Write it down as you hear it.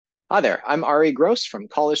Hi there, I'm Ari Gross from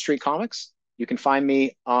College Street Comics. You can find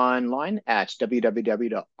me online at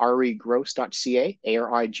www.arigross.ca,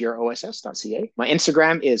 ARIGROSS.ca. My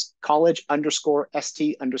Instagram is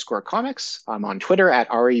college_ST_comics. I'm on Twitter at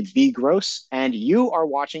REBGross, and you are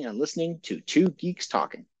watching and listening to Two Geeks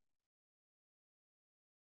Talking.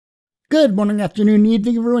 Good morning, afternoon,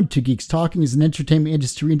 evening, everyone. Two Geeks Talking is an entertainment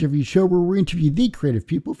industry interview show where we interview the creative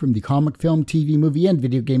people from the comic, film, TV, movie, and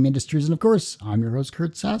video game industries. And of course, I'm your host,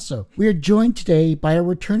 Kurt Sasso. We are joined today by a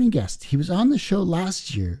returning guest. He was on the show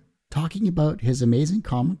last year talking about his amazing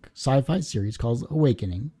comic sci-fi series called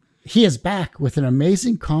Awakening. He is back with an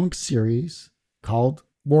amazing comic series called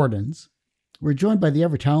Wardens. We're joined by the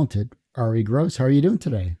ever-talented Ari Gross. How are you doing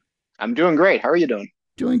today? I'm doing great. How are you doing?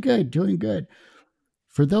 Doing good.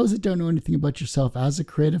 For those that don't know anything about yourself as a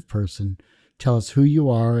creative person, tell us who you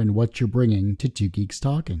are and what you're bringing to Two Geeks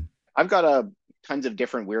Talking. I've got tons of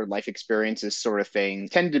different weird life experiences sort of thing.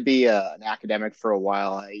 Tended to be an academic for a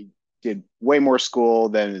while. I did way more school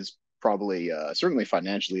than is probably certainly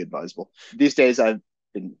financially advisable. These days, I've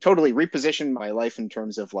been totally repositioned my life in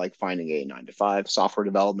terms of like finding a 9 to 5 software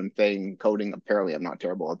development thing, coding. Apparently, I'm not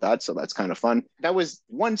terrible at that, so that's kind of fun. That was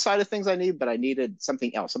one side of things I need, but I needed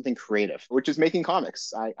something else, something creative, which is making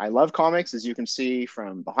comics. I love comics, as you can see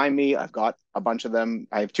from behind me. I've got a bunch of them.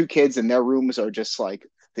 I have 2 kids, and their rooms are just like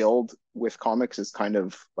filled with comics. Is kind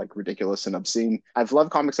of like ridiculous and obscene. I've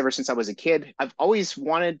loved comics ever since I was a kid. I've always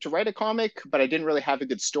wanted to write a comic, but I didn't really have a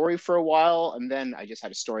good story for a while. And then I just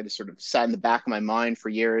had a story that sort of sat in the back of my mind for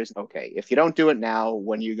years. Okay, if you don't do it now,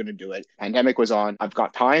 when are you going to do it? Pandemic was on. I've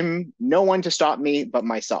got time, no one to stop me but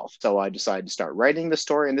myself. So I decided to start writing the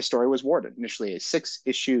story, and the story was Warden. Initially a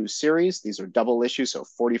 6-issue series. These are double issues, so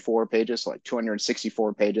 44 pages, so like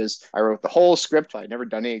 264 pages. I wrote the whole script. I'd never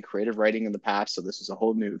done any creative writing in the past, so this is a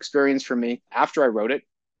whole new experience for me. After I wrote it,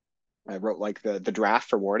 I wrote like the draft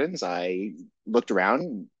for Wardens. I looked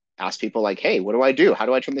around, asked people like, hey, what do I do? How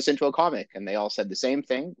do I turn this into a comic? And they all said the same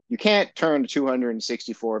thing. You can't turn a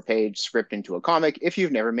 264-page script into a comic if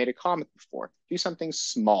you've never made a comic before. Do something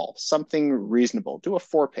small, something reasonable. Do a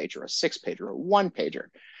 4-pager, a 6-pager, a 1-pager.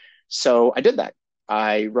 So I did that.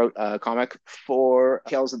 I wrote a comic for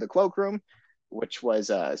Tales of the Cloakroom, which was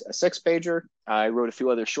a 6-pager. I wrote a few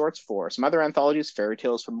other shorts for some other anthologies, Fairy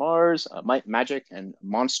Tales from Mars, Magic, and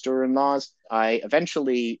Monster-in-Laws. I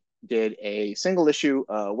eventually did a single issue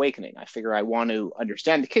Awakening. I figure I want to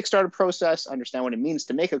understand the Kickstarter process, understand what it means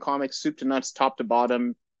to make a comic, soup to nuts, top to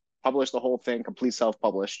bottom, publish the whole thing, complete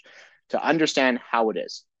self-published, to understand how it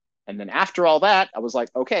is. And then after all that, I was like,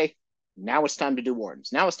 okay, now it's time to do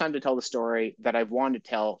Wardens. Now it's time to tell the story that I've wanted to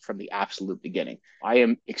tell from the absolute beginning. I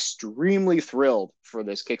am extremely thrilled for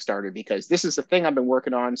this Kickstarter because this is the thing I've been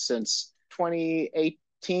working on since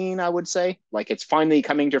 2018, I would say. Like, it's finally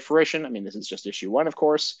coming to fruition. I mean, this is just issue 1, of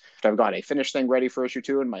course. I've got a finished thing ready for issue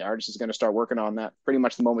 2, and my artist is going to start working on that pretty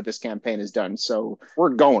much the moment this campaign is done. So we're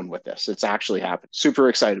going with this. It's actually happened. Super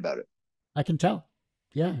excited about it. I can tell.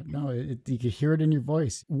 Yeah, no, you can hear it in your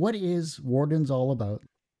voice. What is Wardens all about?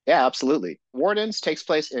 Yeah, absolutely. Wardens takes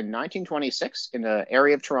place in 1926 in an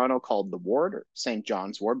area of Toronto called the Ward, or St.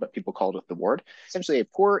 John's Ward, but people called it the Ward. Essentially a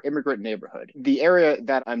poor immigrant neighborhood. The area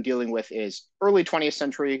that I'm dealing with is early 20th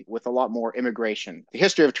century with a lot more immigration. The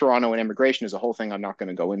history of Toronto and immigration is a whole thing I'm not going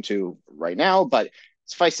to go into right now, but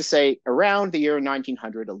suffice to say, around the year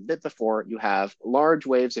 1900, a bit before, you have large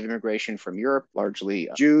waves of immigration from Europe, largely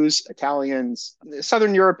Jews, Italians,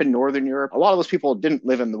 Southern Europe and Northern Europe. A lot of those people didn't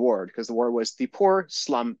live in the ward because the ward was the poor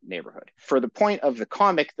slum neighborhood. For the point of the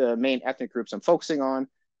comic, the main ethnic groups I'm focusing on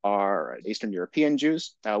are Eastern European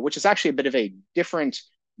Jews, which is actually a bit of a different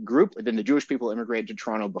group than the Jewish people immigrated to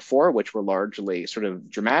Toronto before, which were largely sort of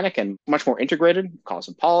Germanic and much more integrated,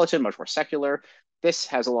 cosmopolitan, much more secular. This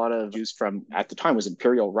has a lot of Jews from, at the time, was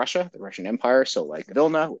Imperial Russia, the Russian Empire. So like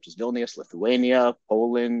Vilna, which is Vilnius, Lithuania,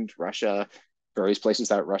 Poland, Russia, various places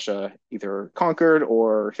that Russia either conquered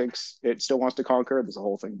or thinks it still wants to conquer. There's a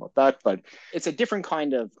whole thing about that, but it's a different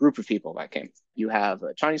kind of group of people that came. You have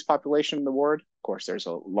a Chinese population in the ward. Of course, there's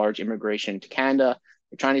a large immigration to Canada,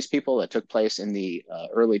 the Chinese people that took place in the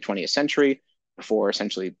early 20th century, before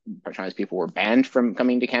essentially Chinese people were banned from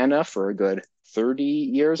coming to Canada for a good 30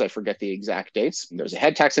 years. I forget the exact dates. There's a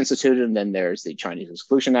head tax instituted, and then there's the Chinese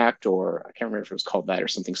Exclusion Act, or I can't remember if it was called that or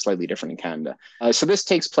something slightly different in Canada. So this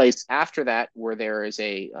takes place after that, where there is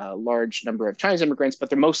a large number of Chinese immigrants, but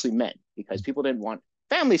they're mostly men because people didn't want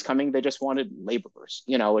families coming. They just wanted laborers.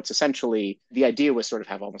 You know, it's essentially, the idea was sort of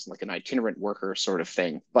have almost like an itinerant worker sort of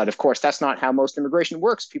thing. But of course, that's not how most immigration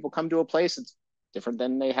works. People come to a place, it's different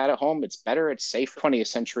than they had at home. It's better, it's safe. 20th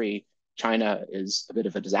century China is a bit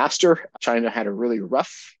of a disaster. China had a really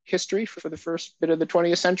rough history for the first bit of the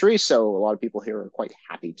 20th century, so a lot of people here are quite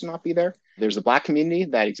happy to not be there. There's a Black community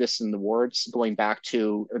that exists in the wards going back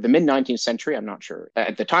to the mid-19th century. I'm not sure.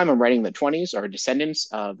 At the time I'm writing, the 20s, are descendants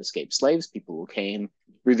of escaped slaves, people who came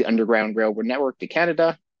through the Underground Railroad network to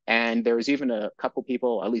Canada. And there was even a couple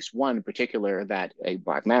people, at least one in particular, that a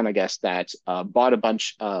Black man, I guess, that bought a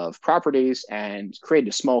bunch of properties and created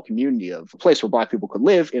a small community of a place where Black people could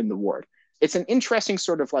live in the ward. It's an interesting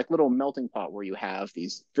sort of like little melting pot where you have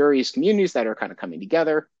these various communities that are kind of coming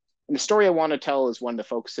together. And the story I want to tell is one that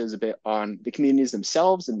focuses a bit on the communities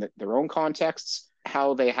themselves and their own contexts,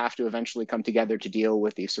 how they have to eventually come together to deal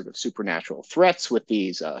with these sort of supernatural threats, with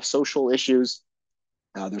these social issues.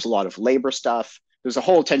 There's a lot of labor stuff. There's a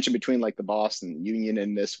whole tension between like the boss and the union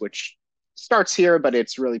in this, which starts here, but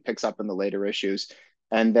it's really picks up in the later issues.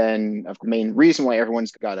 And then the main reason why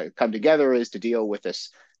everyone's got to come together is to deal with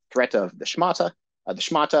this threat of the shmata. The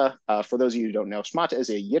shmata, for those of you who don't know, shmata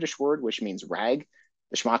is a Yiddish word which means rag.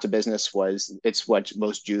 The shmata business it's what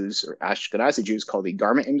most Jews or Ashkenazi Jews call the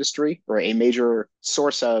garment industry, or a major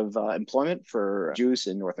source of employment for Jews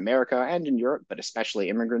in North America and in Europe, but especially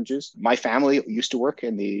immigrant Jews. My family used to work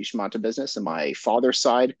in the shmata business, and my father's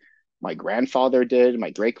side, my grandfather did, my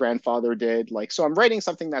great-grandfather did. So I'm writing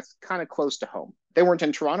something that's kind of close to home. They weren't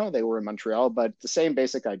in Toronto, they were in Montreal, but the same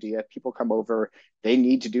basic idea. People come over, they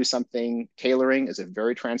need to do something. Tailoring is a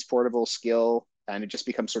very transportable skill, and it just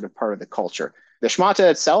becomes sort of part of the culture. The shmata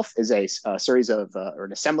itself is a series of, or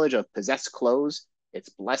an assemblage of possessed clothes. It's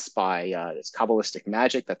blessed by this Kabbalistic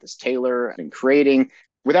magic that this tailor has been creating.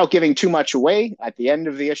 Without giving too much away, at the end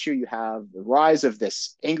of the issue, you have the rise of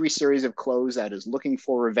this angry series of clothes that is looking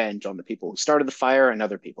for revenge on the people who started the fire and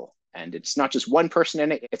other people. And it's not just one person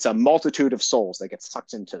in it, it's a multitude of souls that get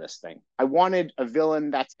sucked into this thing. I wanted a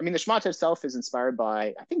villain the shmata itself is inspired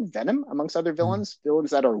by, I think, Venom, amongst other villains.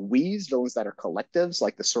 Villains that are we's, villains that are collectives,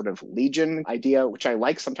 like the sort of Legion idea, which I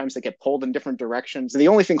like. Sometimes they get pulled in different directions. The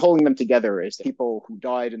only thing holding them together is the people who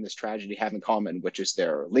died in this tragedy have in common, which is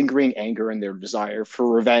their lingering anger and their desire for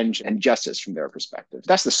revenge and justice from their perspective.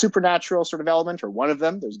 That's the supernatural sort of element, or one of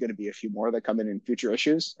them. There's going to be a few more that come in future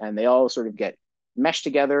issues, and they all sort of get meshed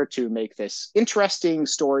together to make this interesting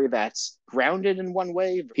story that's grounded in one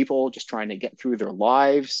way. People just trying to get through their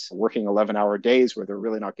lives, working 11-hour days where they're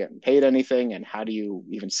really not getting paid anything. And how do you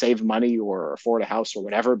even save money or afford a house or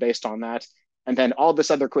whatever based on that? And then all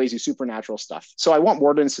this other crazy supernatural stuff. So I want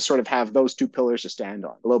Wardens to sort of have those two pillars to stand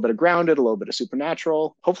on. A little bit of grounded, a little bit of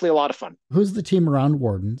supernatural, hopefully a lot of fun. Who's the team around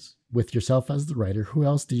Wardens? With yourself as the writer, who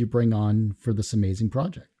else did you bring on for this amazing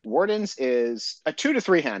project? Wardens is a 2 to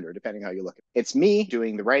 3-hander, depending how you look at it. It's me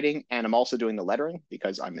doing the writing, and I'm also doing the lettering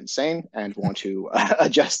because I'm insane and want to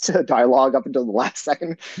adjust dialogue up until the last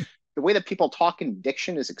second. The way that people talk in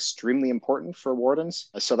diction is extremely important for Wardens.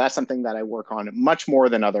 So that's something that I work on much more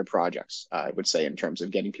than other projects, I would say, in terms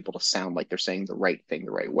of getting people to sound like they're saying the right thing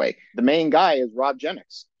the right way. The main guy is Rob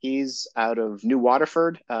Jennex. He's out of New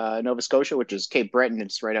Waterford, Nova Scotia, which is Cape Breton.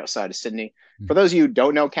 It's right outside of Sydney. For those of you who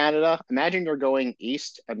don't know Canada, imagine you're going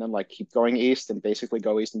east and then keep going east and basically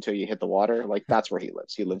go east until you hit the water. That's where he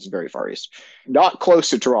lives. He lives very far east. Not close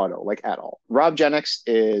to Toronto, at all. Rob Jennex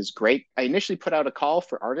is great. I initially put out a call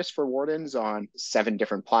for artists for Wardens on 7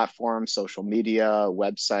 different platforms, social media,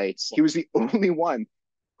 websites. He was the only one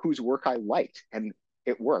whose work I liked, and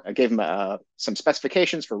it worked. I gave him some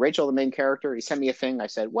specifications for Rachel, the main character. He sent me a thing. I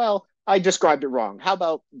said, well, I described it wrong. How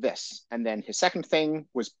about this? And then his second thing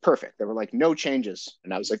was perfect. There were no changes.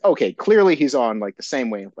 And I was like, okay, clearly he's on the same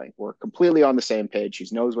wavelength. We're completely on the same page. He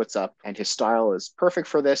knows what's up. And his style is perfect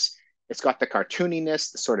for this. It's got the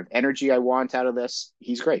cartooniness, the sort of energy I want out of this.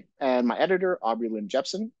 He's great. And my editor, Aubrey Lyn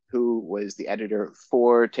Jeppson, who was the editor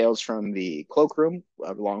for Tales from the Cloakroom,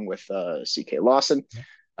 along with C.K. Lawson.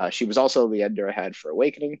 She was also the editor I had for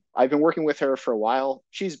Awakening. I've been working with her for a while.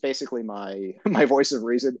 She's basically my voice of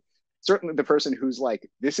reason. Certainly the person who's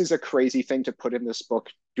this is a crazy thing to put in this book.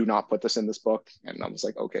 Do not put this in this book. And I was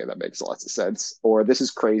like, okay, that makes lots of sense. Or this is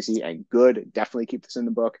crazy and good. Definitely keep this in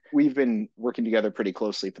the book. We've been working together pretty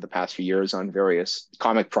closely for the past few years on various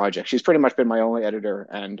comic projects. She's pretty much been my only editor,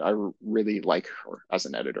 and I really like her as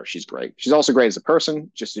an editor. She's great. She's also great as a person,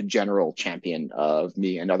 just a general champion of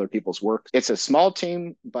me and other people's work. It's a small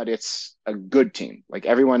team, but it's a good team.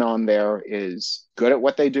 Everyone on there is good at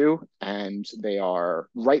what they do, and they are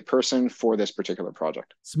right person for this particular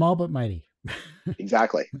project. Small but mighty.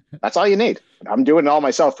 Exactly. That's all you need. I'm doing it all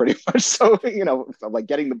myself pretty much. So,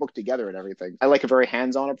 getting the book together and everything. I like a very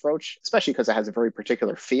hands-on approach, especially because it has a very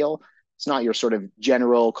particular feel. It's not your sort of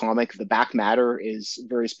general comic. The back matter is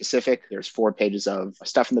very specific. There's 4 pages of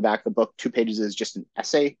stuff in the back of the book. 2 pages is just an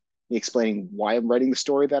essay me explaining why I'm writing the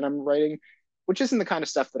story that I'm writing, which isn't the kind of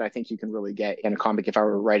stuff that I think you can really get in a comic if I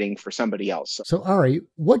were writing for somebody else. So, Ari,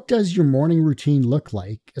 what does your morning routine look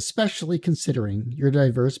like, especially considering your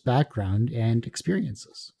diverse background and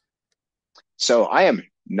experiences? So I am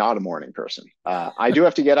not a morning person. I do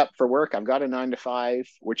have to get up for work. I've got a 9 to 5,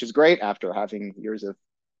 which is great after having years of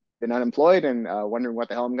been unemployed and wondering what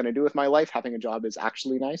the hell I'm going to do with my life. Having a job is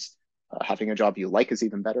actually nice. Having a job you like is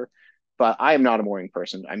even better. But I am not a morning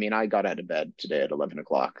person. I mean, I got out of bed today at 11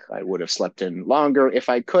 o'clock. I would have slept in longer if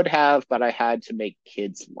I could have, but I had to make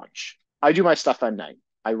kids lunch. I do my stuff at night.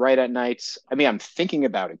 I write at night. I mean, I'm thinking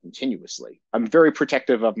about it continuously. I'm very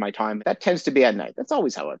protective of my time. That tends to be at night. That's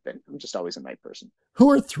always how I've been. I'm just always a night person.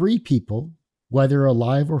 Who are 3 people, whether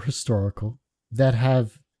alive or historical, that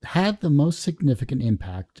have had the most significant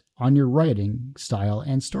impact on your writing style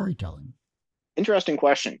and storytelling? Interesting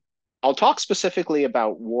question. I'll talk specifically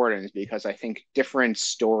about Wardens because I think different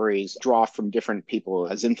stories draw from different people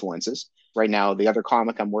as influences. Right now, the other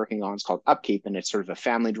comic I'm working on is called Upkeep, and it's sort of a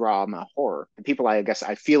family drama horror. The people I guess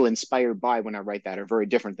I feel inspired by when I write that are very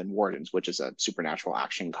different than Wardens, which is a supernatural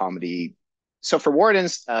action comedy. So for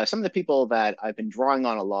Wardens, some of the people that I've been drawing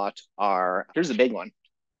on a lot are, here's the big one,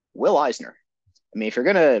 Will Eisner. I mean, if you're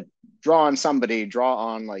going to draw on somebody, draw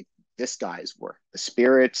on like this guy's work, the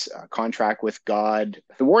spirit, contract with God.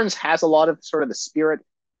 The Wardens has a lot of sort of the spirit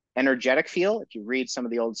energetic feel. If you read some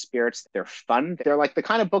of the old spirits, they're fun. They're like the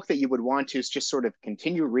kind of book that you would want to just sort of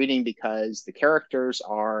continue reading because the characters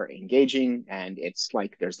are engaging and it's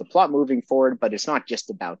like there's the plot moving forward, but it's not just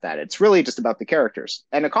about that. It's really just about the characters.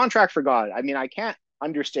 And a contract for God. I mean, I can't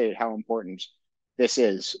understate how important this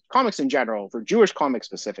is. Comics in general, for Jewish comics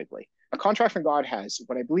specifically. A Contract for God has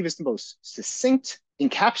what I believe is the most succinct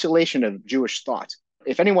encapsulation of Jewish thought.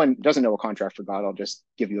 If anyone doesn't know A Contract for God, I'll just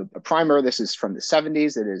give you a primer. This is from the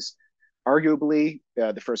 70s. It is arguably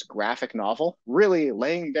the first graphic novel, really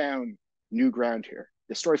laying down new ground here.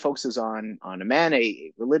 The story focuses on a man,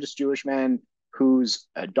 a religious Jewish man, whose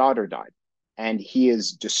daughter died. And he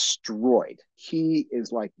is destroyed. He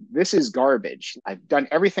is like, this is garbage. I've done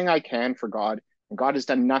everything I can for God, and God has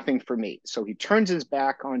done nothing for me. So he turns his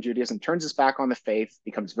back on Judaism, turns his back on the faith,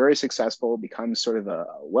 becomes very successful, becomes sort of a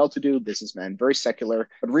well-to-do businessman, very secular,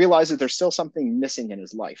 but realizes there's still something missing in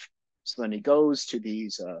his life. So then he goes to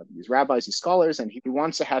these rabbis, these scholars, and he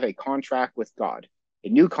wants to have a contract with God, a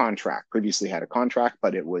new contract. Previously had a contract,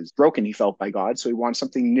 but it was broken, he felt, by God, so he wants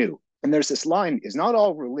something new. And there's this line, is not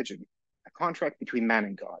all religion a contract between man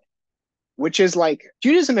and God, which is like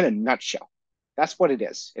Judaism in a nutshell. That's what it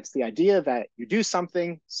is. It's the idea that you do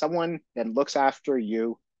something, someone then looks after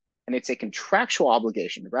you, and it's a contractual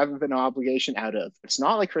obligation rather than an obligation out of, it's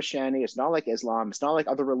not like Christianity, it's not like Islam, it's not like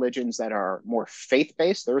other religions that are more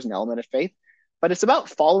faith-based. There's an element of faith, but it's about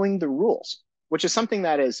following the rules, which is something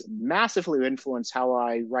that has massively influenced how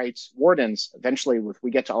I write Wardens. Eventually, if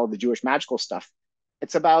we get to all the Jewish magical stuff,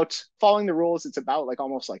 it's about following the rules. It's about like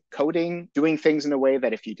almost like coding, doing things in a way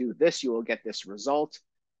that if you do this, you will get this result.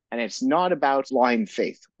 And it's not about blind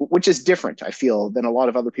faith, which is different, I feel, than a lot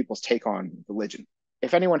of other people's take on religion.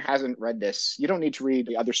 If anyone hasn't read this, you don't need to read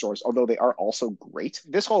the other stories, although they are also great.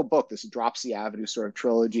 This whole book, this Drops the Avenue sort of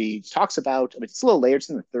trilogy, talks about, I mean, it's a little later, it's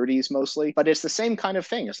in the 30s mostly, but it's the same kind of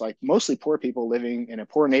thing. It's like mostly poor people living in a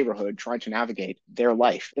poor neighborhood trying to navigate their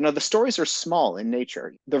life. You know, the stories are small in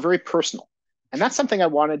nature. They're very personal. And that's something I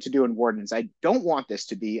wanted to do in Wardens. I don't want this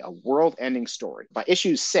to be a world-ending story. By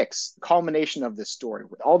issue 6, the culmination of this story,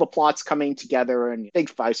 with all the plots coming together and big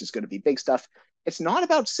fights is going to be big stuff, it's not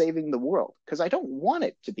about saving the world, because I don't want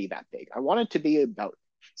it to be that big. I want it to be about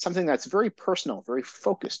something that's very personal, very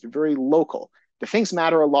focused, very local. The things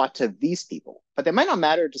matter a lot to these people, but they might not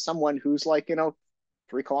matter to someone who's like,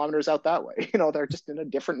 3 kilometers out that way. They're just in a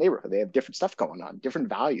different neighborhood. They have different stuff going on, different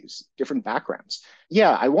values, different backgrounds.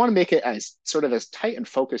 Yeah, I want to make it as sort of as tight and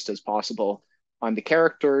focused as possible on the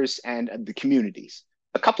characters and the communities.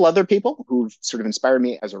 A couple other people who've sort of inspired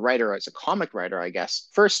me as a writer, as a comic writer, I guess.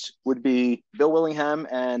 First would be Bill Willingham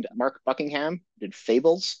and Mark Buckingham, who did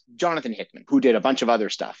Fables. Jonathan Hickman, who did a bunch of other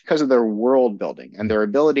stuff because of their world building and their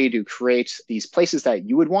ability to create these places that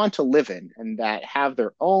you would want to live in and that have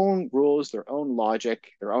their own rules, their own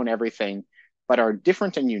logic, their own everything, but are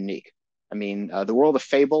different and unique. I mean, the world of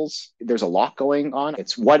Fables, there's a lot going on.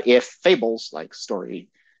 It's what if Fables, like story,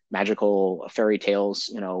 magical fairy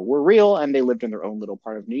tales, were real and they lived in their own little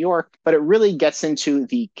part of New York. But it really gets into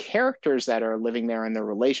the characters that are living there and their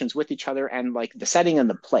relations with each other and like the setting and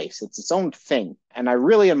the place. It's its own thing. And I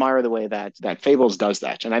really admire the way that Fables does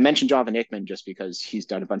that. And I mentioned Jonathan Hickman just because he's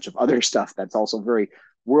done a bunch of other stuff that's also very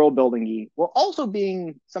world building-y, while also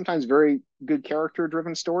being sometimes very good character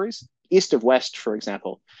driven stories. East of West, for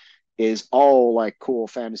example, is all like cool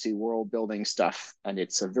fantasy world building stuff. And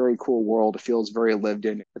it's a very cool world. It feels very lived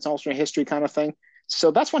in. It's also a history kind of thing. So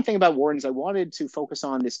that's one thing about Wardens. I wanted to focus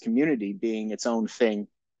on this community being its own thing.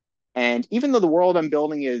 And even though the world I'm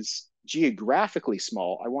building is geographically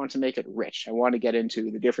small, I want to make it rich. I want to get into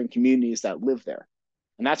the different communities that live there.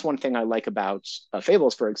 And that's one thing I like about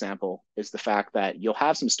Fables, for example, is the fact that you'll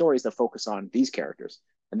have some stories that focus on these characters.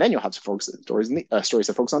 And then you'll have some stories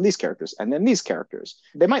that focus on these characters, and then these characters.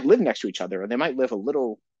 They might live next to each other, or they might live a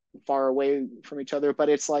little far away from each other, but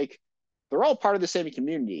it's like they're all part of the same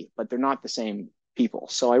community, but they're not the same people.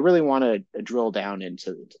 So I really want to drill down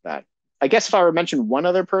into that. I guess if I were to mention one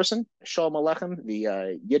other person, Shalom Aleichem,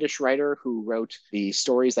 the Yiddish writer who wrote the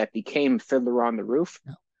stories that became Fiddler on the Roof.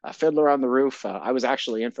 Fiddler on the Roof. I was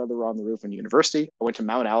actually in Fiddler on the Roof in university. I went to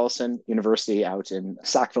Mount Allison University out in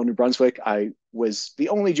Sackville, New Brunswick. I was the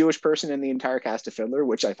only Jewish person in the entire cast of Fiddler,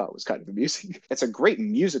 which I thought was kind of amusing. It's a great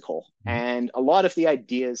musical. And a lot of the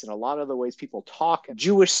ideas and a lot of the ways people talk,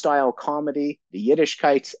 Jewish style comedy, the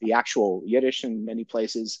Yiddishkeit, the actual Yiddish in many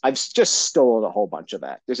places, I've just stolen a whole bunch of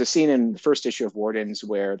that. There's a scene in the first issue of Wardens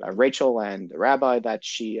where Rachel and the rabbi that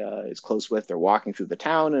she is close with, they're walking through the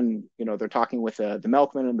town and, they're talking with the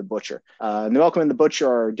milkman and the butcher. The milkman and the butcher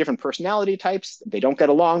are different personality types. They don't get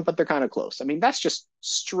along, but they're kind of close. I mean, that's just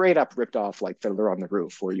straight up ripped off like Fiddler on the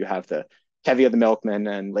Roof, where you have the Tevye the milkman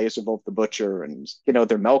and Laserwolf the butcher, and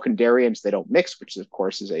they're milk and dairy, and they don't mix, which of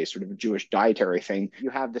course is a sort of a Jewish dietary thing. You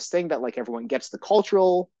have this thing that like everyone gets the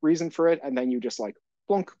cultural reason for it, and then you just like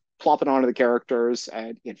plunk, plop it onto the characters,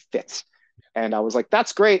 and it fits. And I was like,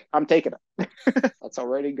 that's great. I'm taking it. That's how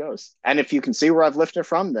writing goes. And if you can see where I've lifted it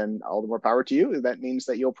from, then all the more power to you. That means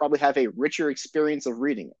that you'll probably have a richer experience of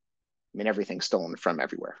reading it. I mean, everything's stolen from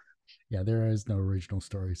everywhere. Yeah, there is no original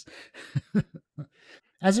stories.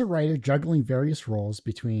 As a writer, juggling various roles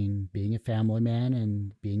between being a family man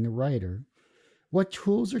and being a writer, what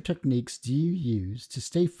tools or techniques do you use to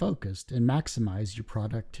stay focused and maximize your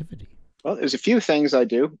productivity? Well, there's a few things I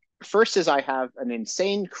do. First is I have an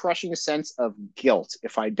insane crushing sense of guilt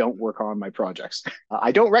if I don't work on my projects.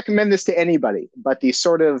 I don't recommend this to anybody, but the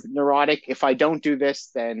sort of neurotic, if I don't do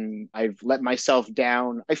this, then I've let myself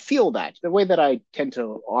down. I feel that. The way that I tend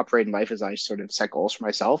to operate in life is I sort of set goals for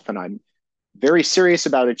myself and I'm very serious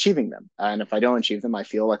about achieving them. And if I don't achieve them, I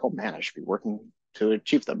feel like, oh man, I should be working to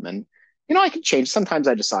achieve them. And, I can change. Sometimes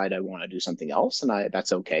I decide I want to do something else and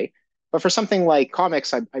that's okay. But for something like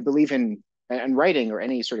comics, I believe in, and writing or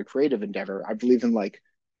any sort of creative endeavor, I believe in like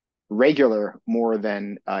regular more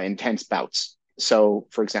than intense bouts. So,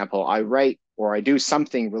 for example, I write or I do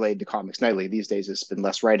something related to comics nightly. These days, it's been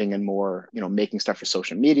less writing and more, making stuff for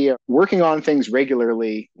social media. Working on things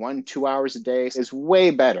regularly, 1-2 hours a day is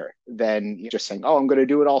way better than just saying, oh, I'm going to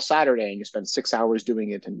do it all Saturday. And you spend 6 hours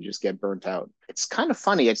doing it and you just get burnt out. It's kind of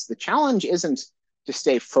funny. It's the challenge isn't to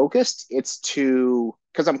stay focused. It's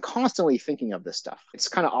because I'm constantly thinking of this stuff. It's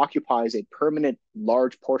kind of occupies a permanent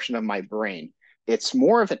large portion of my brain. It's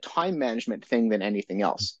more of a time management thing than anything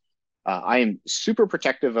else. I am super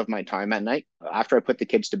protective of my time at night. After I put the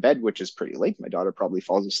kids to bed, which is pretty late, my daughter probably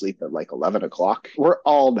falls asleep at like 11 o'clock. We're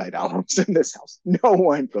all night owls in this house. No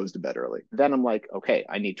one goes to bed early. Then I'm like, okay,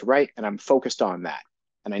 I need to write and I'm focused on that.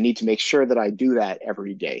 And I need to make sure that I do that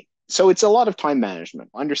every day. So it's a lot of time management,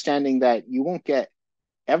 understanding that you won't get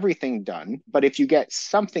everything done, but if you get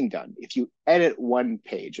something done, if you edit one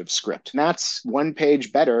page of script, that's one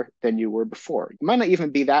page better than you were before. It might not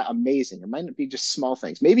even be that amazing. It might not be just small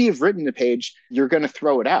things. Maybe you've written a page, you're going to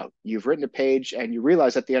throw it out. You've written a page and you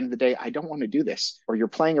realize at the end of the day, I don't want to do this. Or you're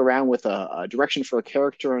playing around with a direction for a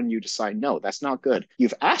character and you decide, no, that's not good.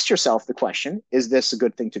 You've asked yourself the question, is this a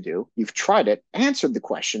good thing to do? You've tried it, answered the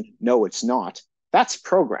question, no, it's not. That's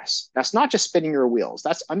progress. That's not just spinning your wheels.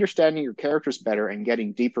 That's understanding your characters better and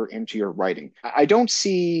getting deeper into your writing. I don't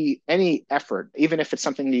see any effort, even if it's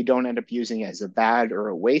something that you don't end up using as a bad or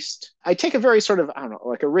a waste. I take a very sort of, I don't know,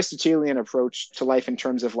 like Aristotelian approach to life in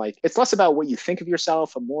terms of like, it's less about what you think of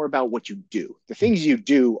yourself and more about what you do. The things you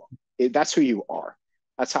do, that's who you are.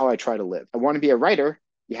 That's how I try to live. I want to be a writer.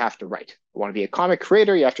 You have to write. You want to be a comic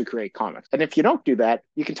creator, you have to create comics. And if you don't do that,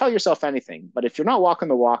 you can tell yourself anything. But if you're not walking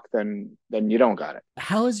the walk, then you don't got it.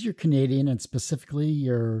 How has your Canadian and specifically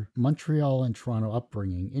your Montreal and Toronto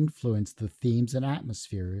upbringing influenced the themes and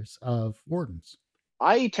atmospheres of Wardens?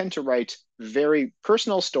 I tend to write very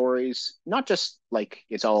personal stories, not just like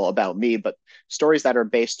it's all about me, but stories that are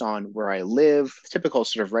based on where I live. Typical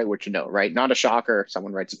sort of write what you know, right? Not a shocker.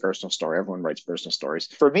 Someone writes a personal story. Everyone writes personal stories.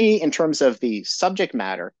 For me, in terms of the subject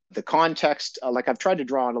matter, the context, like I've tried to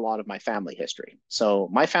draw on a lot of my family history. So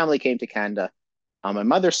my family came to Canada On my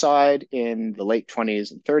mother's side, in the late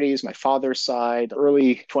 20s and 30s, my father's side,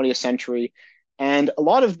 early 20th century. And a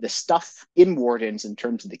lot of the stuff in Wardens in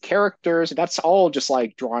terms of the characters, that's all just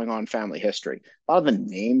like drawing on family history. A lot of the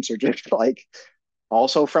names are just like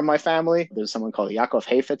also from my family. There's someone called Yakov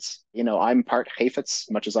Heifetz. I'm part Heifetz,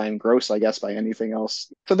 much as I am Gross, I guess, by anything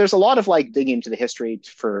else. So there's a lot of like digging into the history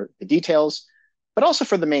for the details, but also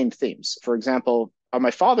for the main themes. For example, on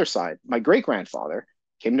my father's side, my great-grandfather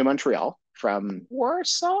came to Montreal from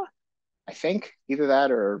Warsaw, I think, either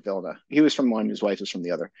that or Vilna. He was from one, his wife was from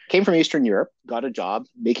the other. Came from Eastern Europe, got a job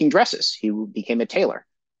making dresses. He became a tailor.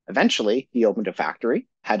 Eventually, he opened a factory,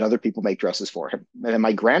 had other people make dresses for him. And then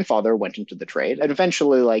my grandfather went into the trade and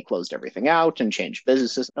eventually like closed everything out and changed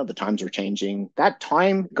businesses. The times were changing. That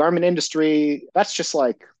time, garment industry, that's just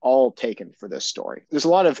like all taken for this story. There's a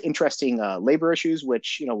lot of interesting labor issues,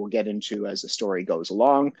 which, we'll get into as the story goes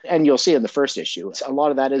along. And you'll see in the first issue, a lot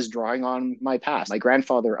of that is drawing on my past. My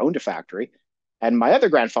grandfather owned a factory, and my other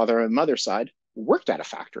grandfather on my mother's side worked at a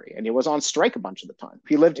factory, and he was on strike a bunch of the time.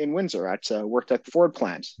 He lived in Windsor worked at the Ford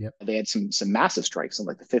plant. Yep. They had some massive strikes in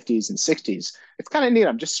like the 50s and 60s. It's kind of neat.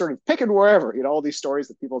 I'm just sort of picking wherever, all these stories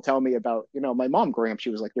that people tell me about, my mom growing up, she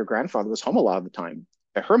was like, your grandfather was home a lot of the time.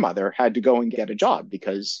 Her mother had to go and get a job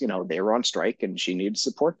because, they were on strike and she needed to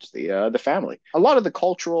support the family. A lot of the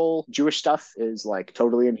cultural Jewish stuff is like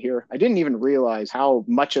totally in here. I didn't even realize how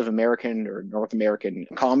much of American or North American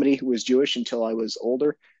comedy was Jewish until I was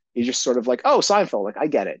older. You just sort of like, oh, Seinfeld, like I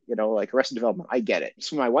get it, like Arrested Development, I get it.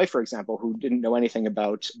 So my wife, for example, who didn't know anything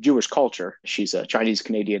about Jewish culture, she's a Chinese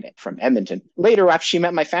Canadian from Edmonton. Later, after she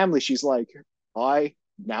met my family, she's like, I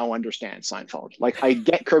now understand Seinfeld. Like I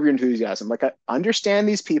get Curb Your Enthusiasm. Like I understand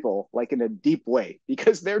these people like in a deep way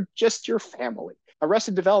because they're just your family.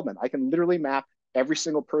 Arrested Development, I can literally map every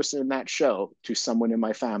single person in that show to someone in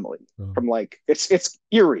my family. From like, it's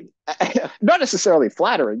eerie, not necessarily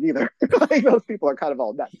flattering either. Like those people are kind of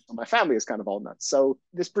all nuts. My family is kind of all nuts. So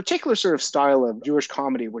this particular sort of style of Jewish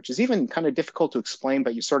comedy, which is even kind of difficult to explain,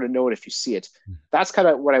 but you sort of know it if you see it. That's kind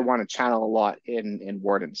of what I want to channel a lot in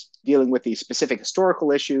Wardens, dealing with these specific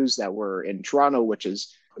historical issues that were in Toronto, which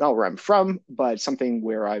is not where I'm from, but something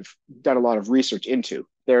where I've done a lot of research into.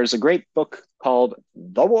 There's a great book called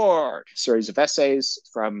The Ward, a series of essays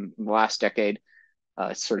from the last decade.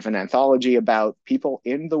 It's sort of an anthology about people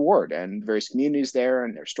in the ward and various communities there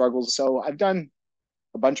and their struggles. So I've done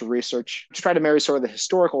a bunch of research to try to marry sort of the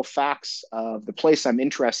historical facts of the place I'm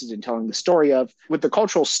interested in telling the story of with the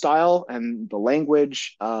cultural style and the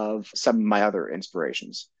language of some of my other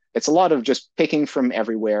inspirations. It's a lot of just picking from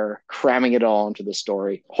everywhere, cramming it all into the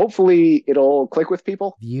story. Hopefully it'll click with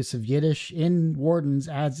people. The use of Yiddish in Wardens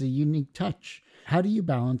adds a unique touch. How do you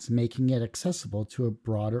balance making it accessible to a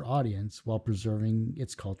broader audience while preserving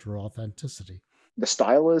its cultural authenticity? The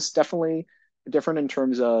style is definitely different in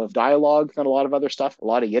terms of dialogue than a lot of other stuff. A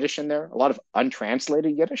lot of Yiddish in there, a lot of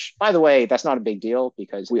untranslated Yiddish. By the way, that's not a big deal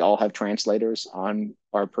because we all have translators on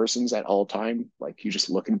our persons at all time. Like you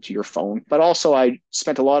just look into your phone. But also I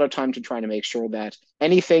spent a lot of time to trying to make sure that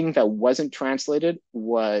anything that wasn't translated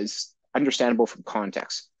was understandable from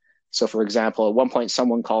context. So for example, at one point,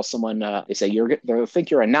 someone calls someone, they say, they'll think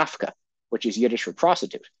you're a nafka, which is Yiddish for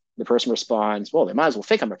prostitute. The person responds, well, they might as well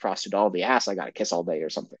think I'm a prostitute. All the ass I got to kiss all day or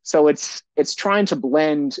something. So it's trying to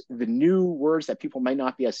blend the new words that people might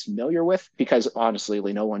not be as familiar with, because honestly,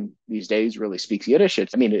 no one these days really speaks Yiddish.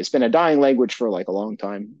 It's been a dying language for like a long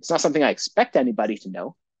time. It's not something I expect anybody to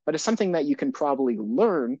know, but it's something that you can probably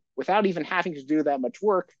learn without even having to do that much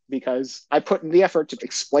work, because I put in the effort to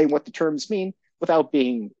explain what the terms mean without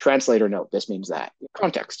being translator, no, this means that.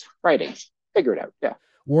 Context, writing, figure it out, yeah.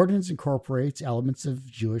 Wardens incorporates elements of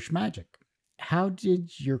Jewish magic. How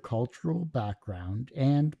did your cultural background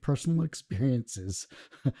and personal experiences,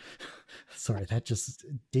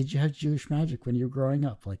 did you have Jewish magic when you were growing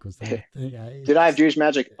up? Like, was that Did I have Jewish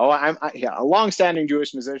magic? Oh, I'm a long-standing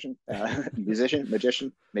Jewish magician,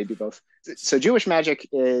 maybe both. So Jewish magic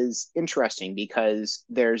is interesting because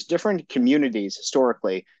there's different communities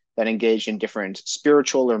historically that engage in different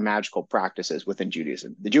spiritual or magical practices within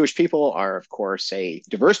Judaism. The Jewish people are, of course, a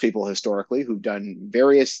diverse people historically who've done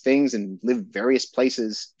various things and lived various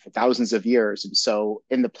places for thousands of years. And so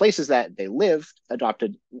in the places that they lived,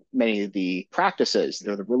 adopted many of the practices,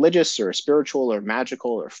 they're the religious or spiritual or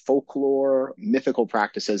magical or folklore, mythical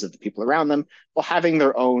practices of the people around them, while having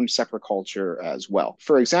their own separate culture as well.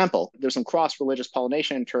 For example, there's some cross-religious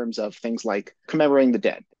pollination in terms of things like commemorating the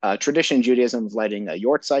dead. Tradition in Judaism of lighting a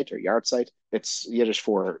yortzeit, Gaslight or Yahrzeit. It's Yiddish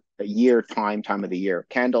for a year, time of the year.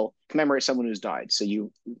 Candle commemorates someone who's died. So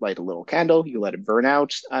you light a little candle, you let it burn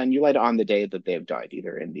out, and you light it on the day that they have died,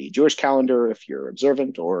 either in the Jewish calendar if you're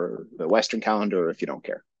observant, or the Western calendar if you don't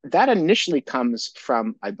care. That initially comes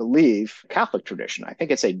from, I believe, Catholic tradition. I think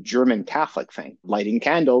it's a German Catholic thing, lighting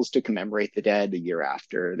candles to commemorate the dead a year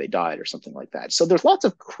after they died or something like that. So there's lots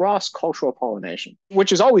of cross-cultural pollination,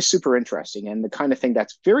 which is always super interesting and the kind of thing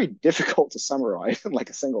that's very difficult to summarize in like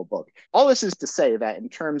a single book. All this is to say that in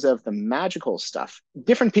terms of the magical stuff,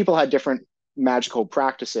 different people had different magical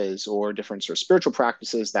practices or different sort of spiritual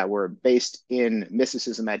practices that were based in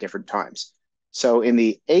mysticism at different times. So in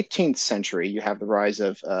the 18th century, you have the rise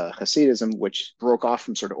of Hasidism, which broke off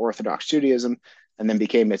from sort of Orthodox Judaism and then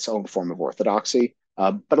became its own form of orthodoxy.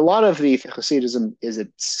 But a lot of the Hasidism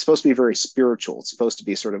it's supposed to be very spiritual. It's supposed to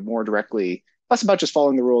be sort of more directly, less about just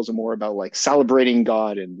following the rules and more about like celebrating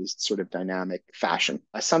God in this sort of dynamic fashion.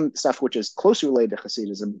 Some stuff which is closely related to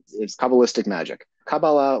Hasidism is Kabbalistic magic.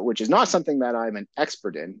 Kabbalah, which is not something that I'm an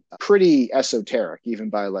expert in, pretty esoteric,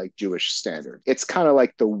 even by like Jewish standard. It's kind of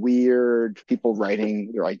like the weird people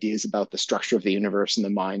writing their ideas about the structure of the universe and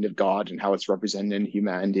the mind of God and how it's represented in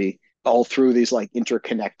humanity, all through these like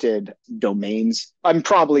interconnected domains. I'm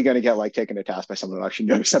probably going to get like taken to task by someone who actually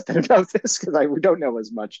knows something about this because I don't know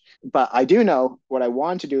as much. But I do know what I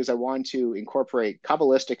want to do is I want to incorporate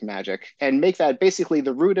Kabbalistic magic and make that basically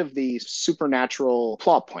the root of the supernatural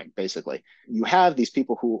plot point, basically. You have these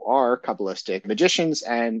people who are Kabbalistic magicians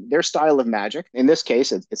and their style of magic. In this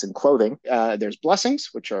case, it's in clothing. There's blessings,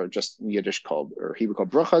 which are just Yiddish called, or Hebrew called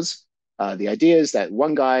bruchas. The idea is that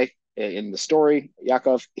one guy in the story,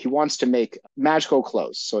 Yaakov, he wants to make magical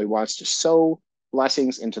clothes. So he wants to sew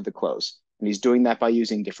blessings into the clothes. And he's doing that by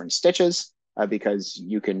using different stitches because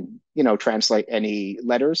you can, translate any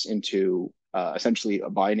letters into essentially a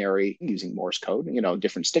binary using Morse code.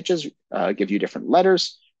 Different stitches give you different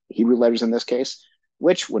letters, Hebrew letters in this case,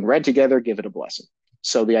 which when read together, give it a blessing.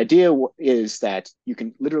 So the idea is that you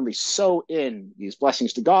can literally sew in these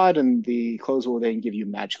blessings to God and the clothes will then give you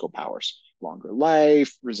magical powers. Longer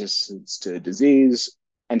life, resistance to disease.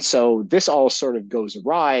 And so this all sort of goes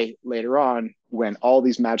awry later on when all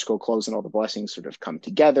these magical clothes and all the blessings sort of come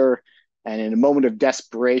together. And in a moment of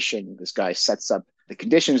desperation, this guy sets up the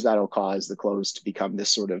conditions that'll cause the clothes to become this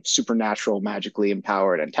sort of supernatural, magically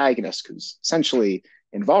empowered antagonist, who's essentially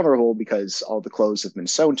invulnerable because all the clothes have been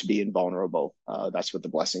sewn to be invulnerable. That's what the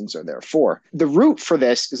blessings are there for. The root for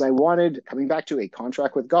this is I wanted, coming back to a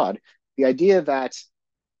contract with God, the idea that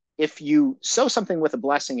if you sew something with a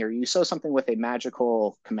blessing or you sew something with a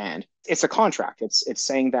magical command, it's a contract. It's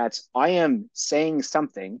saying that I am saying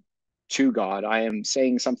something to God. I am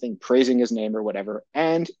saying something, praising his name or whatever.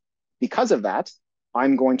 And because of that,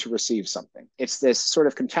 I'm going to receive something. It's this sort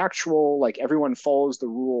of contractual, like everyone follows the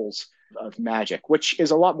rules of magic, which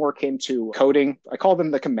is a lot more akin to coding. I call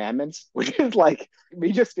them the commandments, which is like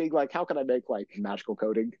me just being like, how can I make like magical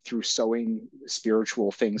coding through sewing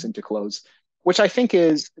spiritual things into clothes? Which I think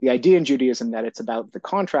is the idea in Judaism that it's about the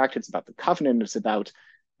contract, it's about the covenant, it's about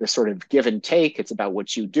the sort of give and take, it's about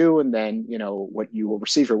what you do and then, what you will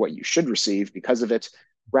receive or what you should receive because of it,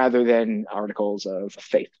 rather than articles of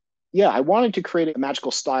faith. Yeah, I wanted to create a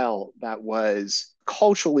magical style that was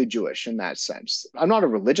culturally Jewish in that sense. I'm not a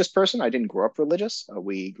religious person. I didn't grow up religious.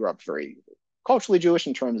 We grew up very culturally Jewish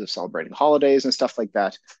in terms of celebrating holidays and stuff like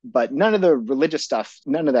that. But none of the religious stuff,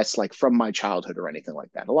 none of that's like from my childhood or anything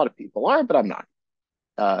like that. A lot of people are, but I'm not.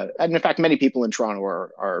 And in fact, many people in Toronto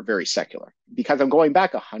are very secular. Because I'm going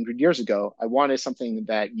back 100 years ago, I wanted something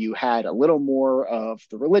that you had a little more of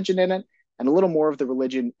the religion in it and a little more of the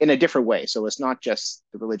religion in a different way. So it's not just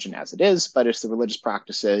the religion as it is, but it's the religious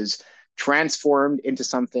practices transformed into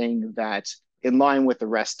something that in line with the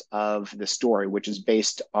rest of the story, which is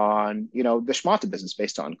based on, the schmata business,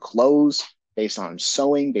 based on clothes, based on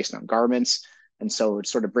sewing, based on garments. And so it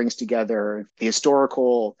sort of brings together the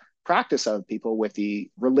historical practice of people with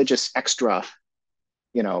the religious extra,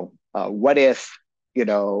 what if,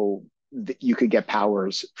 you could get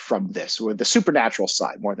powers from this, or the supernatural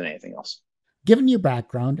side more than anything else. Given your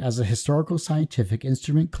background as a historical scientific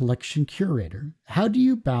instrument collection curator, how do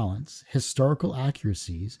you balance historical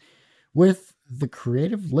accuracies with the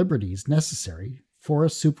creative liberties necessary for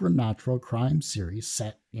a supernatural crime series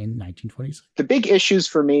set in 1926? The big issues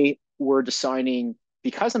for me were deciding,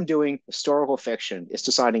 because I'm doing historical fiction, is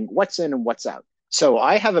deciding what's in and what's out. So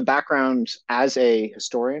I have a background as a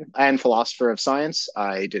historian and philosopher of science.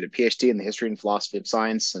 I did a PhD in the history and philosophy of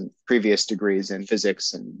science and previous degrees in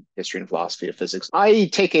physics and history and philosophy of physics. I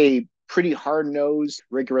take a pretty hard-nosed,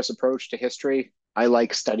 rigorous approach to history. I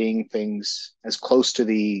like studying things as close to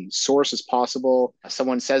the source as possible. If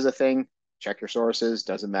someone says a thing, check your sources,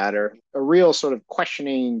 doesn't matter. A real sort of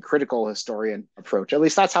questioning, critical historian approach. At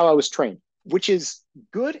least that's how I was trained, which is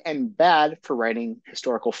good and bad for writing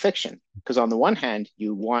historical fiction. Because on the one hand,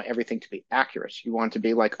 you want everything to be accurate. You want to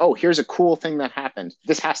be like, oh, here's a cool thing that happened.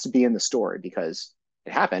 This has to be in the story because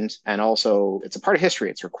it happened. And also, it's a part of history.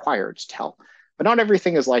 It's required to tell. But not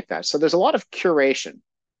everything is like that. So there's a lot of curation,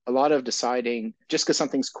 a lot of deciding just because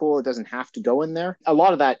something's cool, it doesn't have to go in there. A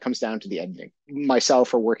lot of that comes down to the ending.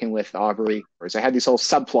 Myself or working with Aubrey, whereas I had these whole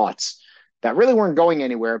subplots that really weren't going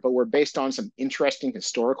anywhere, but were based on some interesting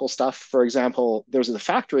historical stuff. For example, there's the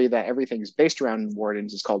factory that everything is based around in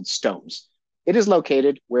Wardens is called Stones. It is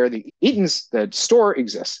located where the Eaton's, the store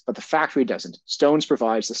exists, but the factory doesn't. Stones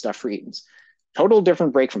provides the stuff for Eaton's. Total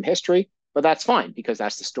different break from history, but that's fine because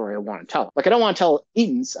that's the story I want to tell. Like, I don't want to tell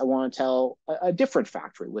Eaton's, I want to tell a different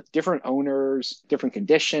factory with different owners, different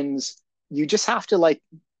conditions. You just have to like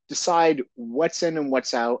decide what's in and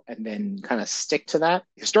what's out and then kind of stick to that.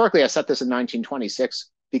 Historically, I set this in 1926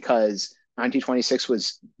 because 1926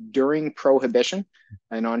 was during Prohibition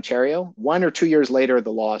in Ontario. 1 or 2 years later, the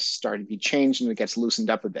laws started to be changed and it gets loosened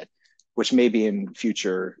up a bit, which maybe in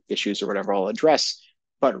future issues or whatever I'll address.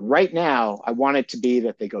 But right now, I want it to be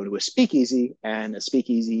that they go to a speakeasy, and a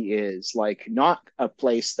speakeasy is like not a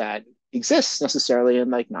place that exists necessarily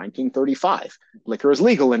in like 1935. Liquor is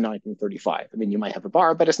legal in 1935. I mean, you might have a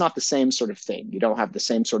bar, but it's not the same sort of thing. You don't have the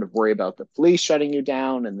same sort of worry about the police shutting you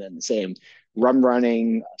down and then the same rum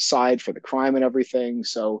running side for the crime and everything.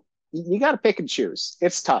 So you got to pick and choose.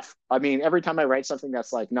 It's tough. I mean, every time I write something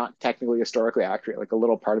that's like not technically historically accurate, like a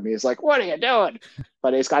little part of me is like, what are you doing?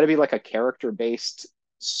 But it's got to be like a character-based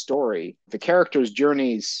story. The characters'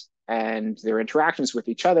 journeys and their interactions with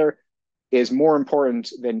each other is more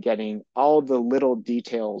important than getting all the little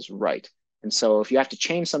details right. And so if you have to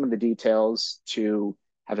change some of the details to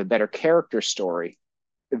have a better character story,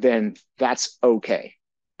 then that's okay.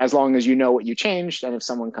 As long as you know what you changed. And if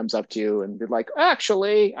someone comes up to you and be like,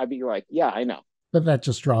 actually, I'd be like, yeah, I know. But that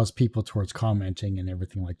just draws people towards commenting and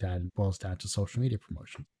everything like that. It boils down to social media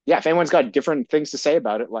promotion. Yeah, if anyone's got different things to say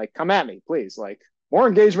about it, like, come at me, please. Like, more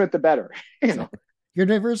engagement, the better. You know. Your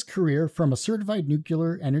diverse career from a certified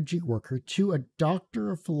nuclear energy worker to a doctor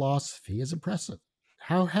of philosophy is impressive.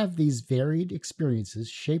 How have these varied experiences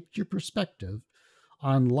shaped your perspective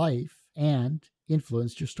on life and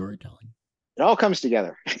influenced your storytelling? It all comes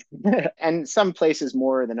together. And some places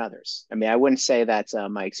more than others. I mean, I wouldn't say that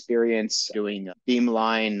my experience doing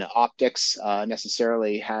beamline optics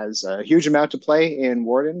necessarily has a huge amount to play in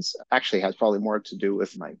Wardens. Actually, has probably more to do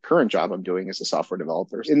with my current job I'm doing as a software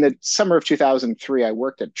developer. In the summer of 2003, I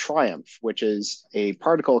worked at Triumph, which is a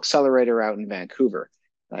particle accelerator out in Vancouver.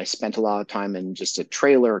 I spent a lot of time in just a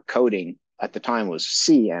trailer coding. At the time was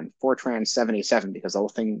C and Fortran 77 because the whole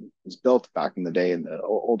thing was built back in the day in the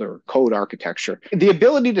older code architecture. The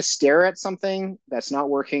ability to stare at something that's not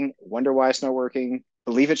working, wonder why it's not working,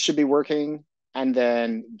 believe it should be working, and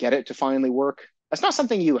then get it to finally work. That's not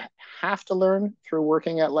something you have to learn through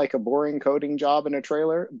working at like a boring coding job in a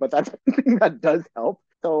trailer, but that's something that does help.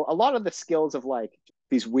 So a lot of the skills of like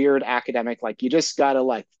these weird academic, like you just got to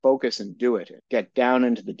like focus and do it, get down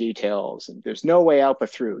into the details. And there's no way out but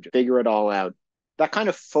through to figure it all out. That kind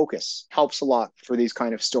of focus helps a lot for these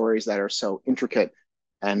kind of stories that are so intricate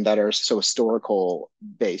and that are so historical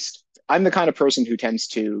based. I'm the kind of person who tends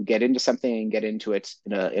to get into something and get into it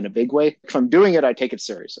in a big way. If I'm doing it, I take it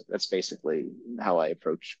seriously. That's basically how I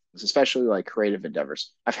approach this, especially like creative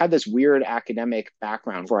endeavors. I've had this weird academic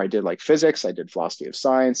background where I did like physics, I did philosophy of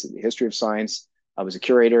science, the history of science. I was a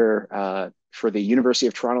curator for the University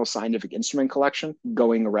of Toronto Scientific Instrument Collection,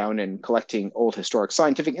 going around and collecting old historic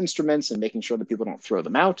scientific instruments and making sure that people don't throw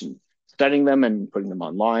them out and studying them and putting them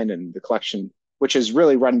online. And the collection, which is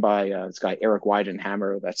really run by this guy, Eric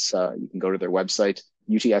Weidenhammer. That's you can go to their website,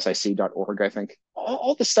 utsic.org, I think.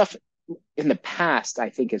 All the stuff in the past, I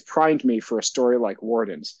think, has primed me for a story like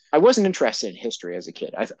Wardens. I wasn't interested in history as a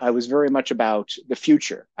kid. I was very much about the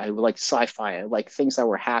future. I liked sci-fi. I liked things that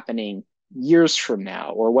were happening years from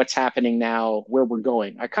now or what's happening now, where we're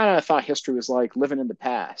going. I kind of thought history was like living in the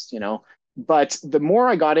past, you know. But the more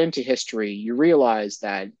I got into history, you realize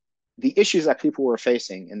that the issues that people were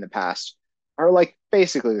facing in the past are like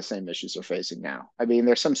basically the same issues they're facing now. I mean,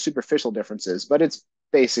 there's some superficial differences, but it's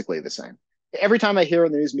basically the same. Every time I hear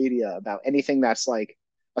in the news media about anything that's like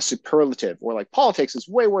a superlative or like politics is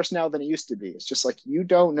way worse now than it used to be, it's just like, you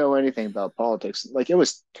don't know anything about politics. Like, it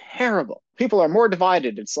was terrible. People are more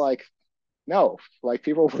divided. It's like, no, like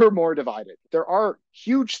people were more divided. There are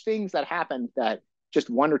huge things that happened that just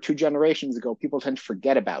one or two generations ago, people tend to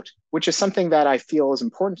forget about, which is something that I feel is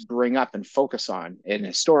important to bring up and focus on in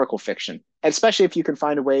historical fiction, and especially if you can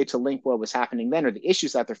find a way to link what was happening then or the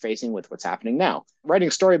issues that they're facing with what's happening now. Writing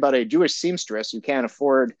a story about a Jewish seamstress who can't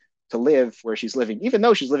afford to live where she's living, even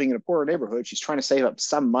though she's living in a poorer neighborhood, she's trying to save up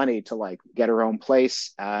some money to like get her own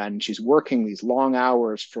place, and she's working these long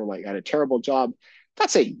hours for like at a terrible job.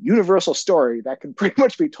 That's a universal story that can pretty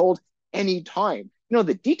much be told anytime.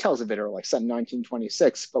 The details of it are like set in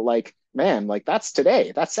 1926, but like, man, like that's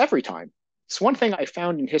today. That's every time. It's one thing I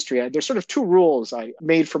found in history. There's sort of two rules I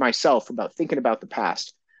made for myself about thinking about the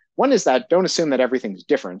past. One is that don't assume that everything's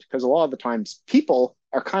different, because a lot of the times people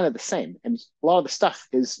are kind of the same and a lot of the stuff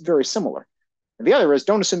is very similar. And the other is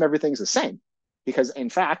don't assume everything's the same, because in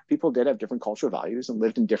fact, people did have different cultural values and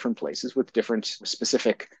lived in different places with different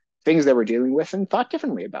specific things they were dealing with and thought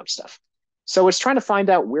differently about stuff. So it's trying to find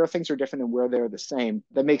out where things are different and where they're the same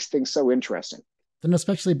that makes things so interesting. And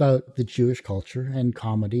especially about the Jewish culture and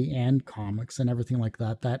comedy and comics and everything like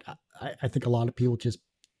that, that I think a lot of people just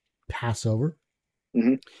pass over.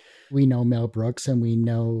 Mm-hmm. We know Mel Brooks and we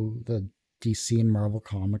know the DC and Marvel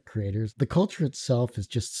comic creators. The culture itself is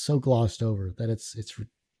just so glossed over that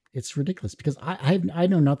it's ridiculous, because I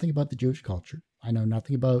know nothing about the Jewish culture. I know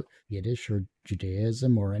nothing about Yiddish or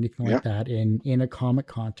Judaism or anything like that in a comic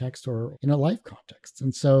context or in a life context.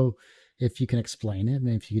 And so if you can explain it and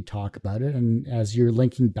if you could talk about it, and as you're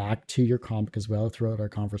linking back to your comic as well throughout our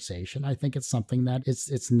conversation, I think it's something that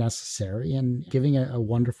it's necessary and giving a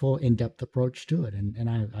wonderful in-depth approach to it. And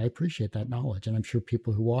I appreciate that knowledge. And I'm sure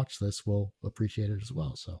people who watch this will appreciate it as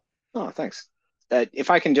well. So. Oh, thanks. If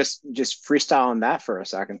I can just freestyle on that for a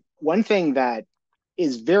second. One thing that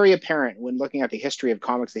is very apparent when looking at the history of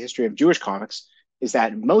comics, the history of Jewish comics, is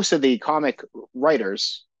that most of the comic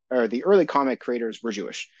writers or the early comic creators were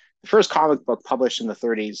Jewish. The first comic book published in the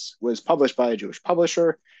 30s was published by a Jewish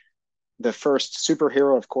publisher. The first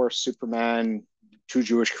superhero, of course, Superman, two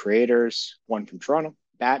Jewish creators, one from Toronto.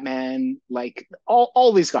 Batman, like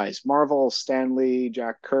all these guys, Marvel, Stan Lee,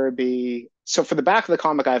 Jack Kirby. So for the back of the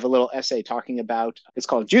comic, I have a little essay talking about, it's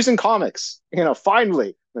called Jews in Comics, finally.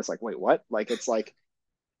 And it's like, wait, what? Like, it's like,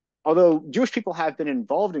 although Jewish people have been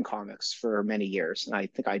involved in comics for many years, and I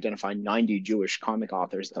think I identified 90 Jewish comic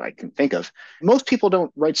authors that I can think of, most people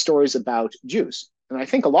don't write stories about Jews. And I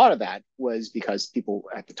think a lot of that was because people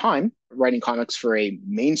at the time writing comics for a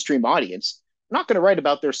mainstream audience, not going to write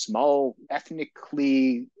about their small,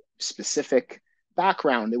 ethnically specific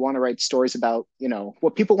background. They want to write stories about,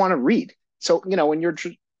 what people want to read. So, when you're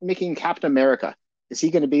making Captain America, is he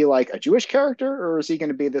going to be like a Jewish character, or is he going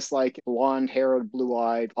to be this like blonde-haired,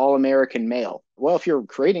 blue-eyed, all-American male? Well, if you're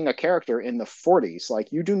creating a character in the 40s,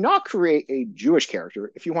 like you do not create a Jewish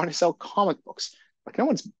character if you want to sell comic books. Like no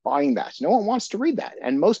one's buying that. No one wants to read that.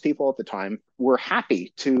 And most people at the time were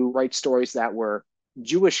happy to write stories that were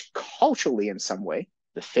Jewish culturally in some way.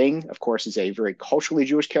 The Thing, of course, is a very culturally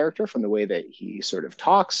Jewish character from the way that he sort of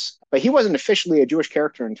talks, but he wasn't officially a Jewish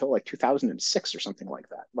character until like 2006 or something like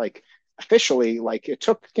that. Like officially, like it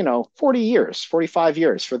took, 40 years, 45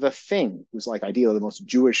 years for The Thing, who's like ideally the most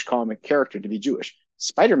Jewish comic character, to be Jewish.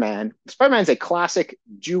 Spider-Man's a classic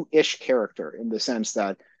Jewish character in the sense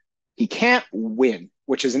that he can't win,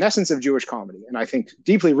 which is an essence of Jewish comedy. And I think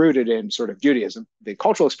deeply rooted in sort of Judaism, the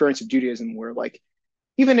cultural experience of Judaism, where like,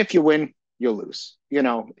 even if you win, you'll lose.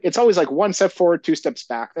 It's always like one step forward, two steps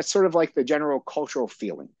back. That's sort of like the general cultural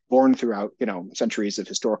feeling born throughout, centuries of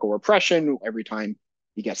historical repression. Every time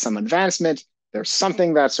you get some advancement, there's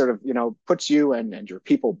something that sort of, puts you and your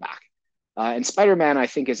people back. And Spider-Man, I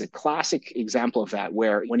think, is a classic example of that,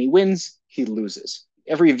 where when he wins, he loses.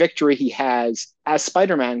 Every victory he has as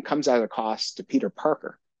Spider-Man comes at a cost to Peter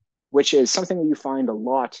Parker, which is something that you find a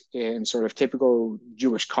lot in sort of typical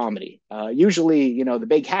Jewish comedy. Usually, the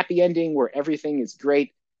big happy ending where everything is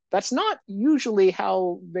great. That's not usually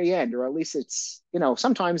how they end, or at least it's,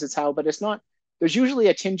 sometimes it's how, but it's not. There's usually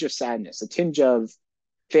a tinge of sadness, a tinge of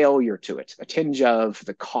failure to it, a tinge of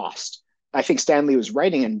the cost. I think Stan Lee was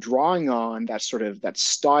writing and drawing on that sort of that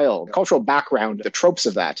style, cultural background, the tropes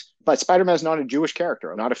of that. But Spider-Man is not a Jewish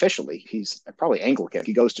character, not officially. He's probably Anglican.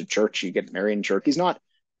 He goes to church, he gets married in church. He's not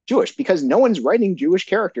Jewish, because no one's writing Jewish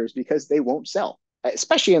characters because they won't sell.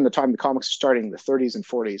 Especially in the time the comics are starting in the 30s and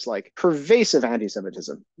 40s, like pervasive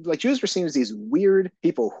anti-Semitism. Like Jews were seen as these weird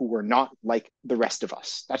people who were not like the rest of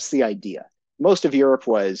us. That's the idea. Most of Europe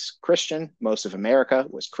was Christian. Most of America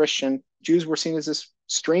was Christian. Jews were seen as this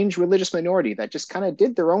strange religious minority that just kind of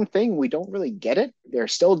did their own thing. We don't really get it. They're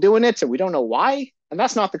still doing it, so we don't know why. And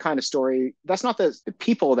that's not the kind of story, that's not the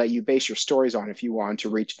people that you base your stories on if you want to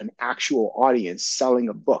reach an actual audience selling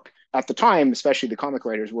a book. At the time, especially the comic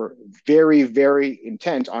writers were very, very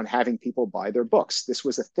intent on having people buy their books. This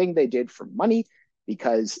was a thing they did for money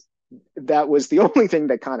because that was the only thing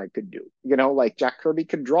that kind of could do. Like Jack Kirby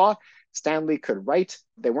could draw, Stan Lee could write.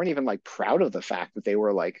 They weren't even like proud of the fact that they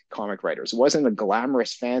were like comic writers. It wasn't a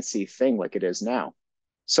glamorous, fancy thing like it is now.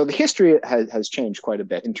 So the history has changed quite a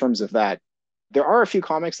bit in terms of that. There are a few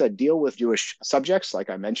comics that deal with Jewish subjects, like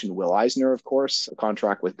I mentioned, Will Eisner, of course, A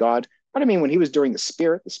Contract with God. But I mean, when he was doing the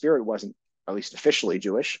Spirit wasn't at least officially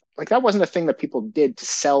Jewish. Like that wasn't a thing that people did to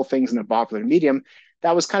sell things in a popular medium.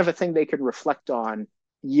 That was kind of a thing they could reflect on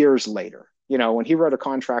years later. When he wrote A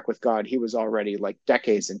Contract with God, he was already like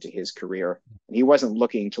decades into his career. And he wasn't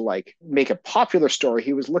looking to like make a popular story.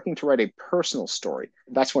 He was looking to write a personal story.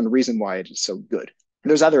 That's one reason why it is so good.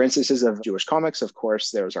 There's other instances of Jewish comics, of course.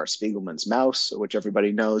 There's our Spiegelman's Mouse, which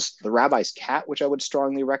everybody knows. The Rabbi's Cat, which I would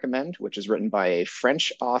strongly recommend, which is written by a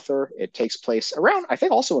French author. It takes place around, I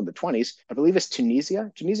think also in the 20s. I believe it's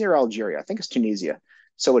Tunisia or Algeria. I think it's Tunisia.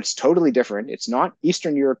 So it's totally different. It's not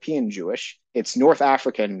Eastern European Jewish. It's North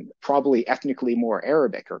African, probably ethnically more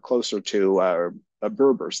Arabic or closer to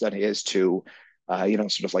Berbers than it is to,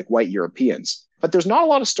 sort of like white Europeans. But there's not a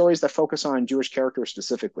lot of stories that focus on Jewish characters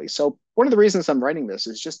specifically. So one of the reasons I'm writing this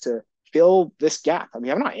is just to fill this gap. I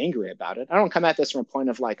mean, I'm not angry about it. I don't come at this from a point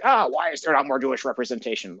of like, why is there not more Jewish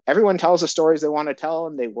representation? Everyone tells the stories they want to tell,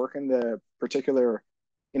 and they work in the particular,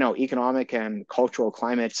 economic and cultural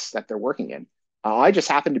climates that they're working in. I just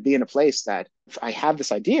happen to be in a place that I have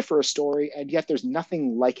this idea for a story, and yet there's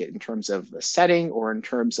nothing like it in terms of the setting or in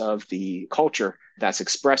terms of the culture that's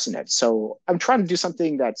expressed in it. So I'm trying to do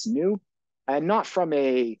something that's new, and not from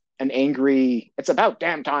an angry, it's about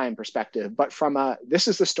damn time perspective, but from this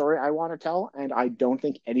is the story I want to tell, and I don't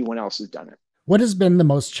think anyone else has done it. What has been the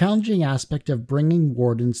most challenging aspect of bringing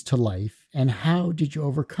Wardens to life, and how did you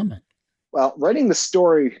overcome it? Well, writing the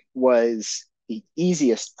story was the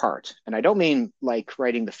easiest part. And I don't mean like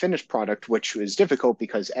writing the finished product, which was difficult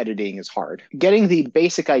because editing is hard. Getting the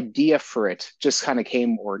basic idea for it just kind of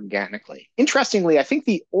came organically. Interestingly, I think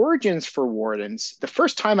the origins for Wardens, the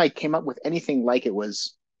first time I came up with anything like it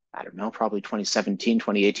was, I don't know, probably 2017,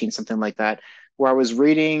 2018, something like that, where I was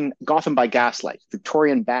reading Gotham by Gaslight,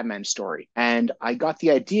 Victorian Batman story. And I got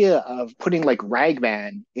the idea of putting like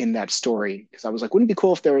Ragman in that story because I was like, wouldn't it be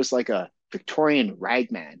cool if there was like a Victorian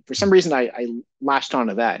Ragman? For some reason, I latched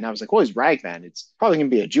onto that. And I was like, well, he's Ragman. It's probably going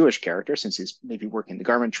to be a Jewish character since he's maybe working the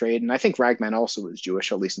garment trade. And I think Ragman also is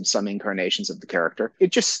Jewish, at least in some incarnations of the character.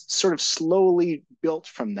 It just sort of slowly built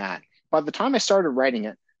from that. By the time I started writing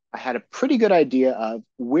it, I had a pretty good idea of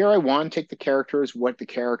where I want to take the characters, what the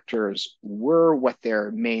characters were, what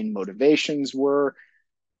their main motivations were.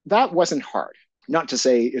 That wasn't hard. Not to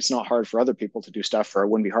say it's not hard for other people to do stuff, or it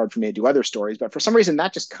wouldn't be hard for me to do other stories, but for some reason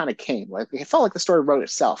that just kind of came. Like it felt like the story wrote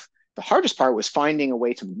itself. The hardest part was finding a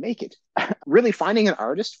way to make it. Really finding an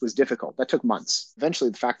artist was difficult. That took months. Eventually,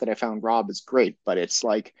 the fact that I found Rob is great, but it's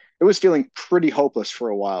like, it was feeling pretty hopeless for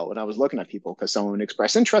a while when I was looking at people because someone would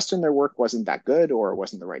express interest in their work wasn't that good, or it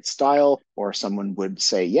wasn't the right style, or someone would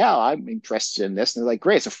say, yeah, I'm interested in this. And they're like,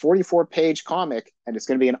 great, it's a 44-page comic and it's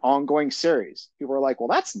going to be an ongoing series. People are like, well,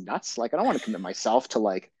 that's nuts. Like, I don't want to commit myself to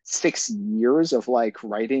like 6 years of like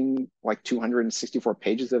writing like 264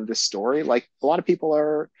 pages of this story. Like a lot of people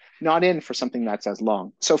are not in for something that's as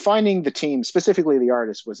long. So finding the team, specifically the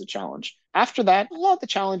artist, was a challenge. After that, a lot of the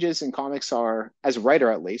challenges in comics are, as a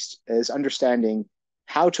writer at least, is understanding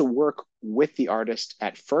how to work with the artist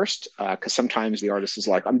at first, because sometimes the artist is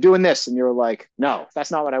like, I'm doing this, and you're like, no,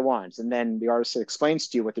 that's not what I want. And then the artist explains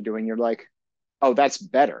to you what they're doing, you're like, oh, that's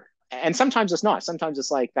better. And sometimes it's not. Sometimes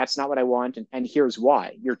it's like, that's not what I want, and here's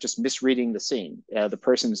why. You're just misreading the scene. The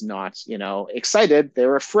person's not, excited,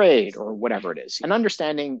 they're afraid, or whatever it is. And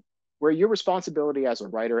understanding where your responsibility as a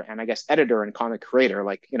writer and I guess editor and comic creator,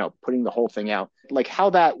 like, putting the whole thing out, like how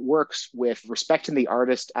that works with respecting the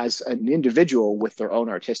artist as an individual with their own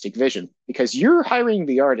artistic vision, because you're hiring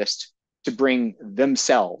the artist to bring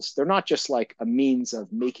themselves. They're not just like a means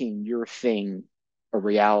of making your thing a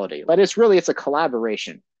reality, but it's a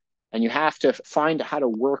collaboration, and you have to find how to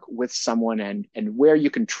work with someone and where you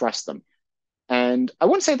can trust them. And I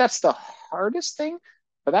wouldn't say that's the hardest thing,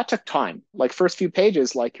 but that took time. Like first few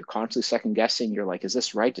pages, like you're constantly second guessing. You're like, is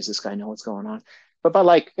this right? Does this guy know what's going on? But by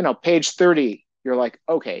like, page 30, you're like,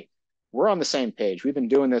 okay, we're on the same page. We've been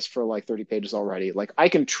doing this for like 30 pages already. Like I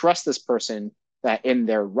can trust this person that in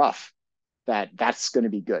their rough, that's going to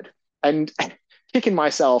be good. And kicking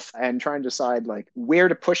myself and trying to decide like where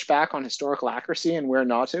to push back on historical accuracy and where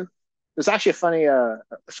not to. There's actually a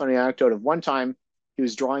funny anecdote of one time He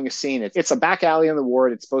was drawing a scene. It's a back alley in the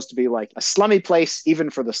ward. It's supposed to be like a slummy place, even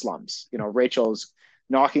for the slums. Rachel's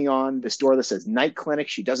knocking on this door that says night clinic.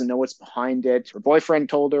 She doesn't know what's behind it. Her boyfriend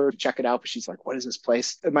told her to check it out, but she's like, what is this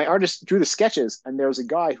place? And my artist drew the sketches, and there's a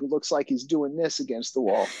guy who looks like he's doing this against the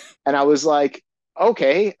wall. And I was like,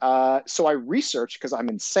 okay. So I researched, because I'm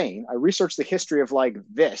insane. I researched the history of like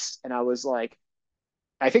this. And I was like,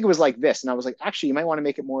 I think it was like this. And I was like, actually, you might want to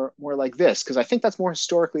make it more like this, because I think that's more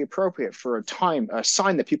historically appropriate for a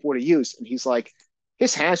sign that people would have used. And he's like,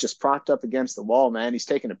 his hand's just propped up against the wall, man. He's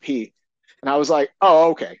taking a pee. And I was like,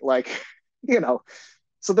 oh, okay. Like,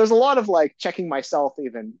 so there's a lot of like checking myself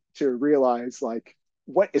even to realize like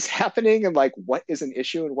what is happening and like what is an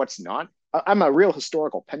issue and what's not. I'm a real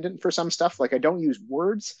historical pendant for some stuff. Like I don't use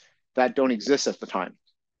words that don't exist at the time.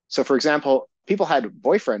 So for example, people had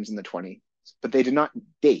boyfriends in the 20s, but they did not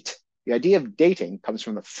date. The idea of dating comes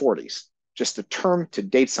from the 40s, just the term to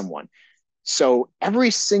date someone. So every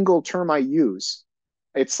single term I use,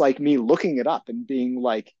 it's like me looking it up and being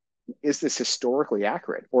like, is this historically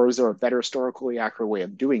accurate? Or is there a better historically accurate way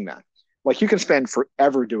of doing that? Like you can spend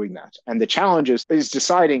forever doing that. And the challenge is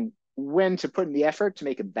deciding when to put in the effort to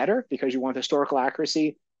make it better because you want historical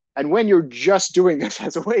accuracy, and when you're just doing this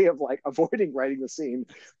as a way of like avoiding writing the scene,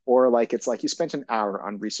 or like it's like you spent an hour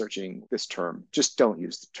on researching this term. Just don't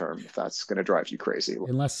use the term if that's going to drive you crazy.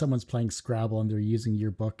 Unless someone's playing Scrabble and they're using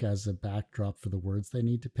your book as a backdrop for the words they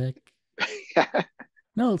need to pick.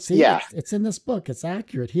 No, see, yeah, it's in this book. It's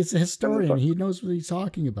accurate. He's a historian. He knows what he's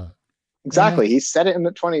talking about. Exactly. He said it in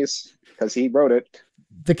the 20s because he wrote it.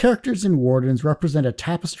 The characters in Wardens represent a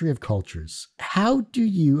tapestry of cultures. How do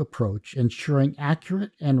you approach ensuring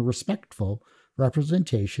accurate and respectful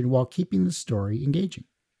representation while keeping the story engaging?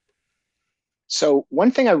 So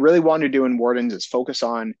one thing I really want to do in Wardens is focus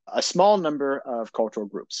on a small number of cultural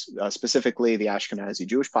groups, specifically the Ashkenazi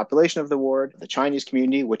Jewish population of the ward, the Chinese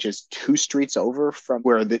community, which is 2 streets over from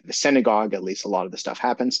where the synagogue, at least a lot of the stuff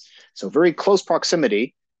happens. So very close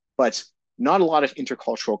proximity, but not a lot of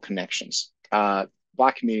intercultural connections.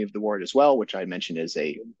 Black community of the ward as well, which I mentioned is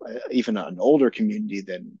even an older community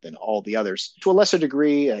than all the others. To a lesser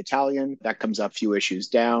degree, Italian, that comes up a few issues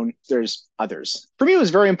down. There's others. For me, it was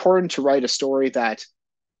very important to write a story that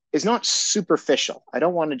is not superficial. I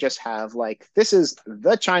don't want to just have like, this is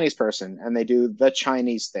the Chinese person and they do the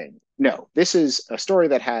Chinese thing. No, this is a story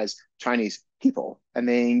that has Chinese people and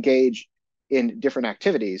they engage in different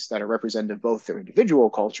activities that are representative of both their individual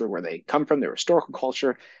culture, where they come from, their historical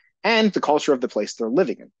culture, and the culture of the place they're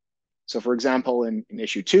living in. So for example, in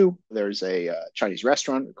issue 2, there's a Chinese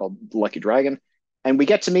restaurant called the Lucky Dragon. And we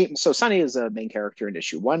get to meet, so Sonny is a main character in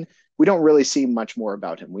issue 1. We don't really see much more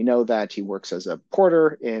about him. We know that he works as a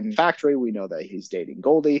porter in a factory. We know that he's dating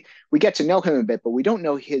Goldie. We get to know him a bit, but we don't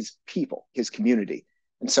know his people, his community.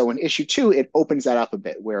 And so in issue 2, it opens that up a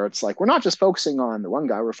bit, where it's like, we're not just focusing on the one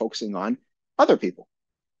guy, we're focusing on other people.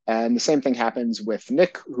 And the same thing happens with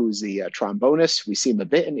Nick, who's the trombonist. We see him a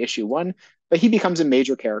bit in issue 1, but he becomes a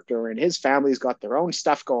major character and his family's got their own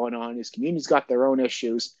stuff going on. His community's got their own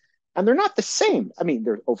issues, and they're not the same. I mean,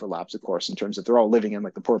 there are overlaps, of course, in terms of they're all living in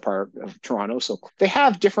like the poor part of Toronto. So they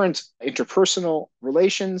have different interpersonal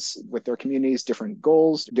relations with their communities, different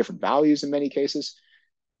goals, different values in many cases.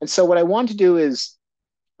 And so what I want to do is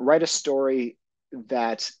write a story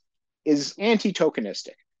that is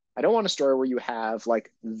anti-tokenistic. I don't want a story where you have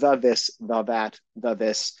like the this, the that, the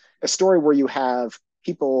this. A story where you have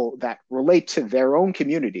people that relate to their own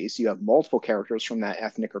communities. You have multiple characters from that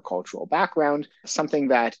ethnic or cultural background, something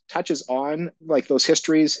that touches on like those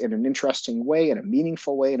histories in an interesting way, in a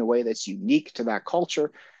meaningful way, in a way that's unique to that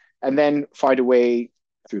culture, and then find a way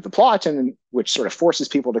through the plot and which sort of forces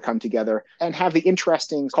people to come together and have the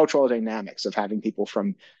interesting cultural dynamics of having people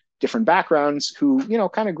from different backgrounds who,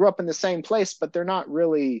 kind of grew up in the same place, but they're not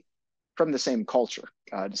really from the same culture,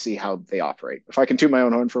 to see how they operate. If I can toot my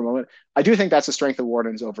own horn for a moment, I do think that's a strength of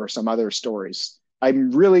Wardens over some other stories.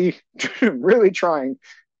 I'm really, really trying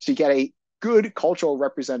to get a good cultural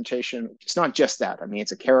representation. It's not just that. I mean,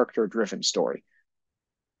 it's a character-driven story.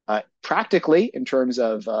 Practically, in terms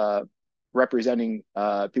of representing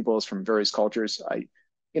peoples from various cultures,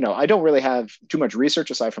 I don't really have too much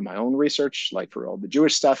research aside from my own research, like for all the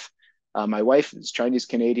Jewish stuff. My wife is Chinese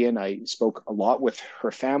Canadian. I spoke a lot with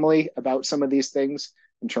her family about some of these things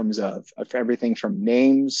in terms of everything from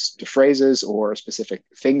names to phrases or specific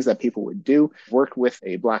things that people would do. Worked with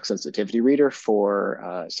a Black sensitivity reader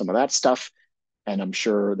for some of that stuff. And I'm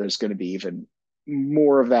sure there's going to be even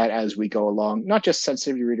more of that as we go along. Not just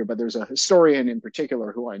sensitivity reader, but there's a historian in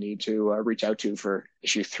particular who I need to reach out to for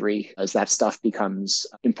issue 3 as that stuff becomes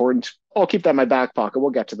important. I'll keep that in my back pocket. We'll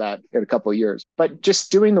get to that in a couple of years. But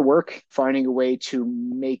just doing the work, finding a way to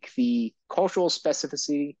make the cultural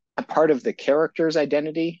specificity a part of the character's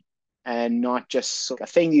identity and not just a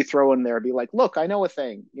thing you throw in there, be like, look, I know a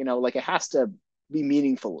thing, like it has to be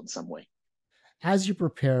meaningful in some way. As you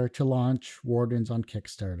prepare to launch Wardens on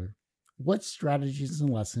Kickstarter, what strategies and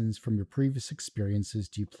lessons from your previous experiences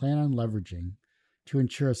do you plan on leveraging to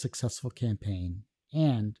ensure a successful campaign?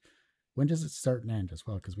 And when does it start and end as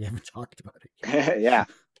well? Because we haven't talked about it yet. Yeah.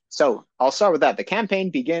 So I'll start with that. The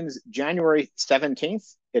campaign begins January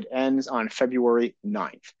 17th. It ends on February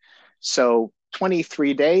 9th. So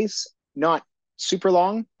 23 days, not super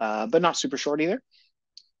long, but not super short either.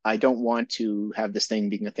 I don't want to have this thing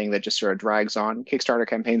being a thing that just sort of drags on. Kickstarter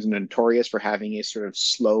campaigns are notorious for having a sort of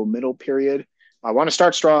slow middle period. I want to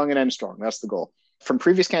start strong and end strong. That's the goal. From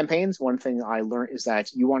previous campaigns, one thing I learned is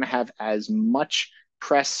that you want to have as much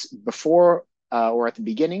press before or at the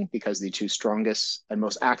beginning, because the two strongest and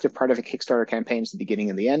most active part of a Kickstarter campaign is the beginning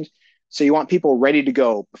and the end. So you want people ready to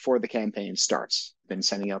go before the campaign starts. I've been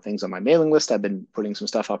sending out things on my mailing list. I've been putting some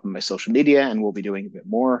stuff up on my social media, and we'll be doing a bit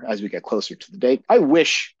more as we get closer to the date. I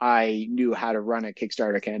wish I knew how to run a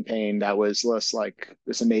Kickstarter campaign that was less like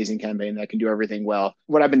this amazing campaign that can do everything well.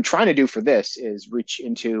 What I've been trying to do for this is reach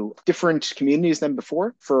into different communities than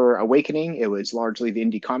before. For Awakening, it was largely the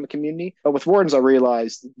indie comic community. But with Wardens, I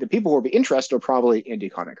realized the people who will be interested are probably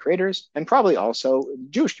indie comic creators and probably also the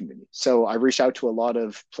Jewish community. So I reached out to a lot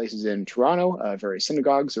of places in Toronto, various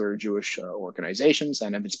synagogues or Jewish organizations,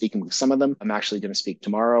 and I've been speaking with some of them. I'm actually going to speak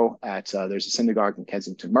tomorrow at there's a synagogue in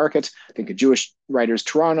Kensington Market. I think a Jewish Writers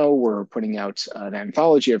Toronto were putting out an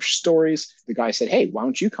anthology of stories. The guy said, hey, why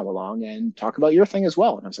don't you come along and talk about your thing as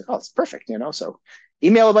well? And I was like, oh, that's perfect, so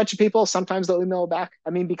email a bunch of people. Sometimes they'll email back. I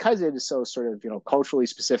mean, because it is so sort of, culturally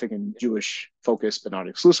specific and Jewish focused, but not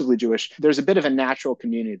exclusively Jewish, there's a bit of a natural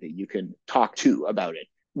community that you can talk to about it,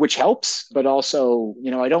 which helps. But also,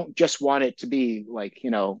 I don't just want it to be like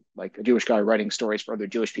a Jewish guy writing stories for other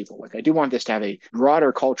Jewish people. Like, I do want this to have a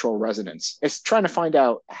broader cultural resonance. It's trying to find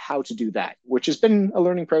out how to do that, which has been a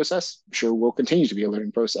learning process. I'm sure will continue to be a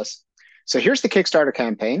learning process. So here's the Kickstarter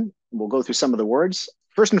campaign. We'll go through some of the words.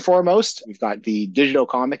 First and foremost, we've got the digital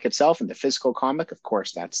comic itself and the physical comic. Of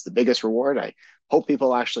course, that's the biggest reward. I hope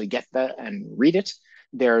people actually get that and read it.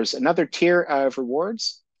 There's another tier of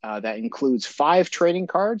rewards that includes 5 trading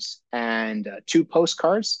cards and 2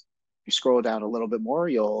 postcards. If you scroll down a little bit more,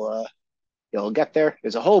 you'll get there.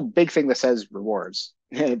 There's a whole big thing that says rewards.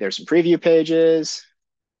 There's some preview pages.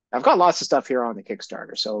 I've got lots of stuff here on the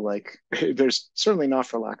Kickstarter, so there's certainly not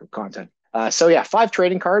for lack of content. 5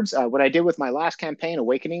 trading cards. What I did with my last campaign,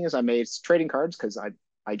 Awakening, is I made trading cards because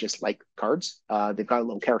I just like cards. They've got a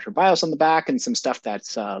little character bios on the back and some stuff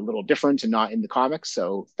that's a little different and not in the comics,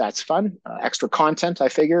 so that's fun. Extra content, I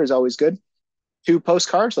figure, is always good. 2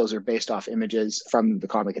 postcards. Those are based off images from the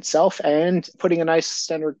comic itself, and putting a nice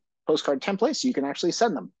standard postcard template so you can actually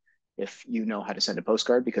send them if you know how to send a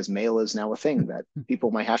postcard, because mail is now a thing that people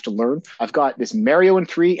might have to learn. I've got this Mario and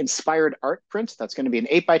 3 inspired art print. That's going to be an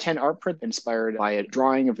 8x10 art print inspired by a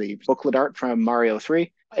drawing of the booklet art from Mario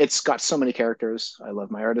 3. It's got so many characters. I love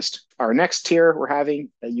my artist. Our next tier we're having,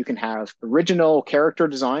 you can have original character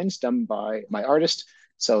designs done by my artist.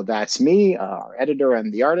 So that's me, our editor,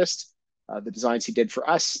 and the artist. The designs he did for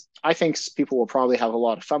us. I think people will probably have a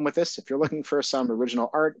lot of fun with this. If you're looking for some original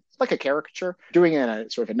art, like a caricature, doing it in a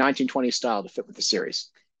sort of a 1920s style to fit with the series.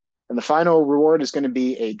 And the final reward is going to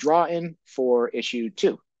be a draw-in for issue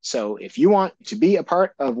 2. So if you want to be a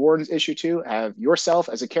part of Wardens issue 2, have yourself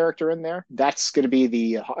as a character in there, that's going to be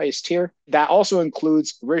the highest tier. That also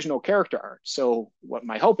includes original character art. So what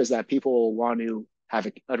my hope is that people will want to have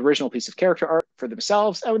an original piece of character art for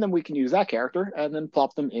themselves, and then we can use that character and then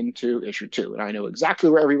plop them into issue 2. And I know exactly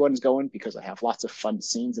where everyone's going because I have lots of fun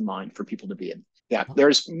scenes in mind for people to be in. Yeah,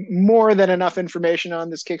 there's more than enough information on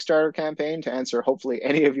this Kickstarter campaign to answer hopefully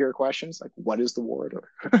any of your questions, like what is the ward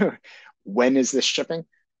or when is this shipping?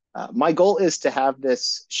 My goal is to have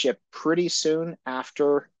this ship pretty soon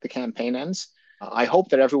after the campaign ends. I hope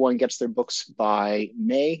that everyone gets their books by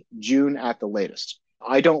May, June at the latest.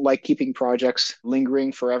 I don't like keeping projects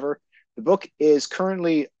lingering forever. The book is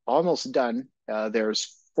currently almost done.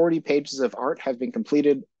 There's 40 pages of art have been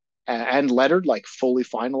completed and lettered, like fully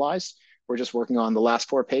finalized. We're just working on the last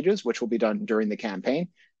 4 pages, which will be done during the campaign.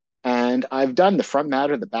 And I've done the front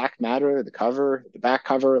matter, the back matter, the cover, the back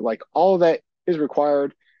cover, like all that is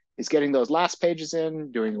required is getting those last pages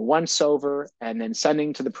in, doing a once over, and then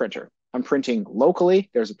sending to the printer. I'm printing locally.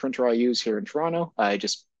 There's a printer I use here in Toronto. I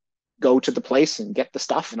just go to the place and get the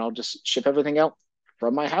stuff, and I'll just ship everything out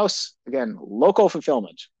from my house. Again, local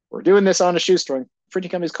fulfillment. We're doing this on a shoestring.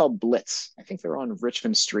 Printing company is called Blitz. I think they're on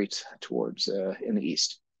Richmond Street towards in the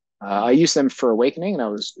east. I used them for Awakening, and I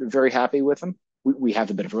was very happy with them. We have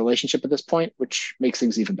a bit of a relationship at this point, which makes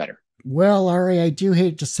things even better. Well, Ari, I do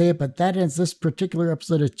hate to say it, but that ends this particular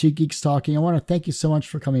episode of Two Geeks Talking. I want to thank you so much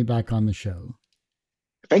for coming back on the show.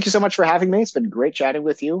 Thank you so much for having me. It's been great chatting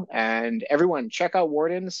with you. And everyone, check out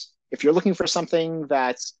Wardens. If you're looking for something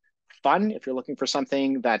that's fun, if you're looking for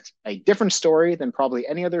something that's a different story than probably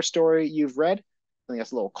any other story you've read, something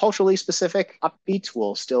that's a little culturally specific, upbeat,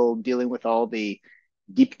 while still dealing with all the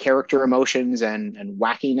deep character emotions and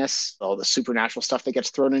wackiness, all the supernatural stuff that gets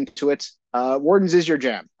thrown into it, Wardens is your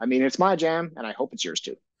jam. I mean, it's my jam, and I hope it's yours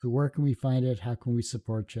too. So where can we find it? How can we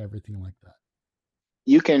support you? Everything like that.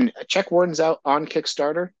 You can check Wardens out on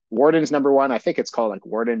Kickstarter. Wardens #1, I think it's called like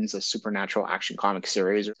Wardens, a supernatural action comic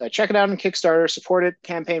series. Check it out on Kickstarter, support it.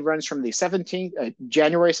 Campaign runs from the 17th,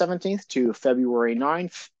 January 17th to February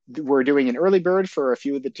 9th. We're doing an early bird for a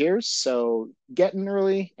few of the tiers, so get in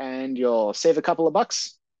early and you'll save a couple of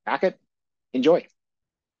bucks. Back it. Enjoy.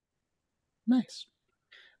 Nice.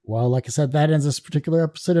 Well, like I said, that ends this particular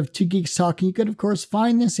episode of Two Geeks Talking. You can, of course,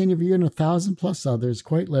 find this interview and 1,000+ others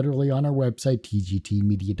quite literally on our website,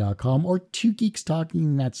 tgtmedia.com, or Two Geeks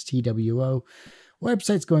Talking, that's TWO.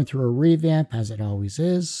 Website's going through a revamp, as it always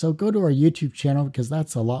is, so go to our YouTube channel because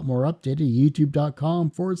that's a lot more updated,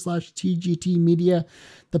 youtube.com/TGTmedia.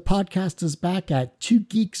 The podcast is back at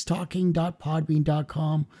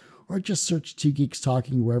twogeekstalking.podbean.com, or just search Two Geeks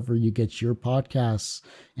Talking wherever you get your podcasts.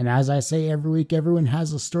 And as I say every week, everyone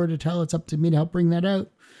has a story to tell. It's up to me to help bring that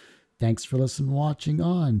out. Thanks for listening and watching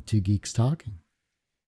on Two Geeks Talking.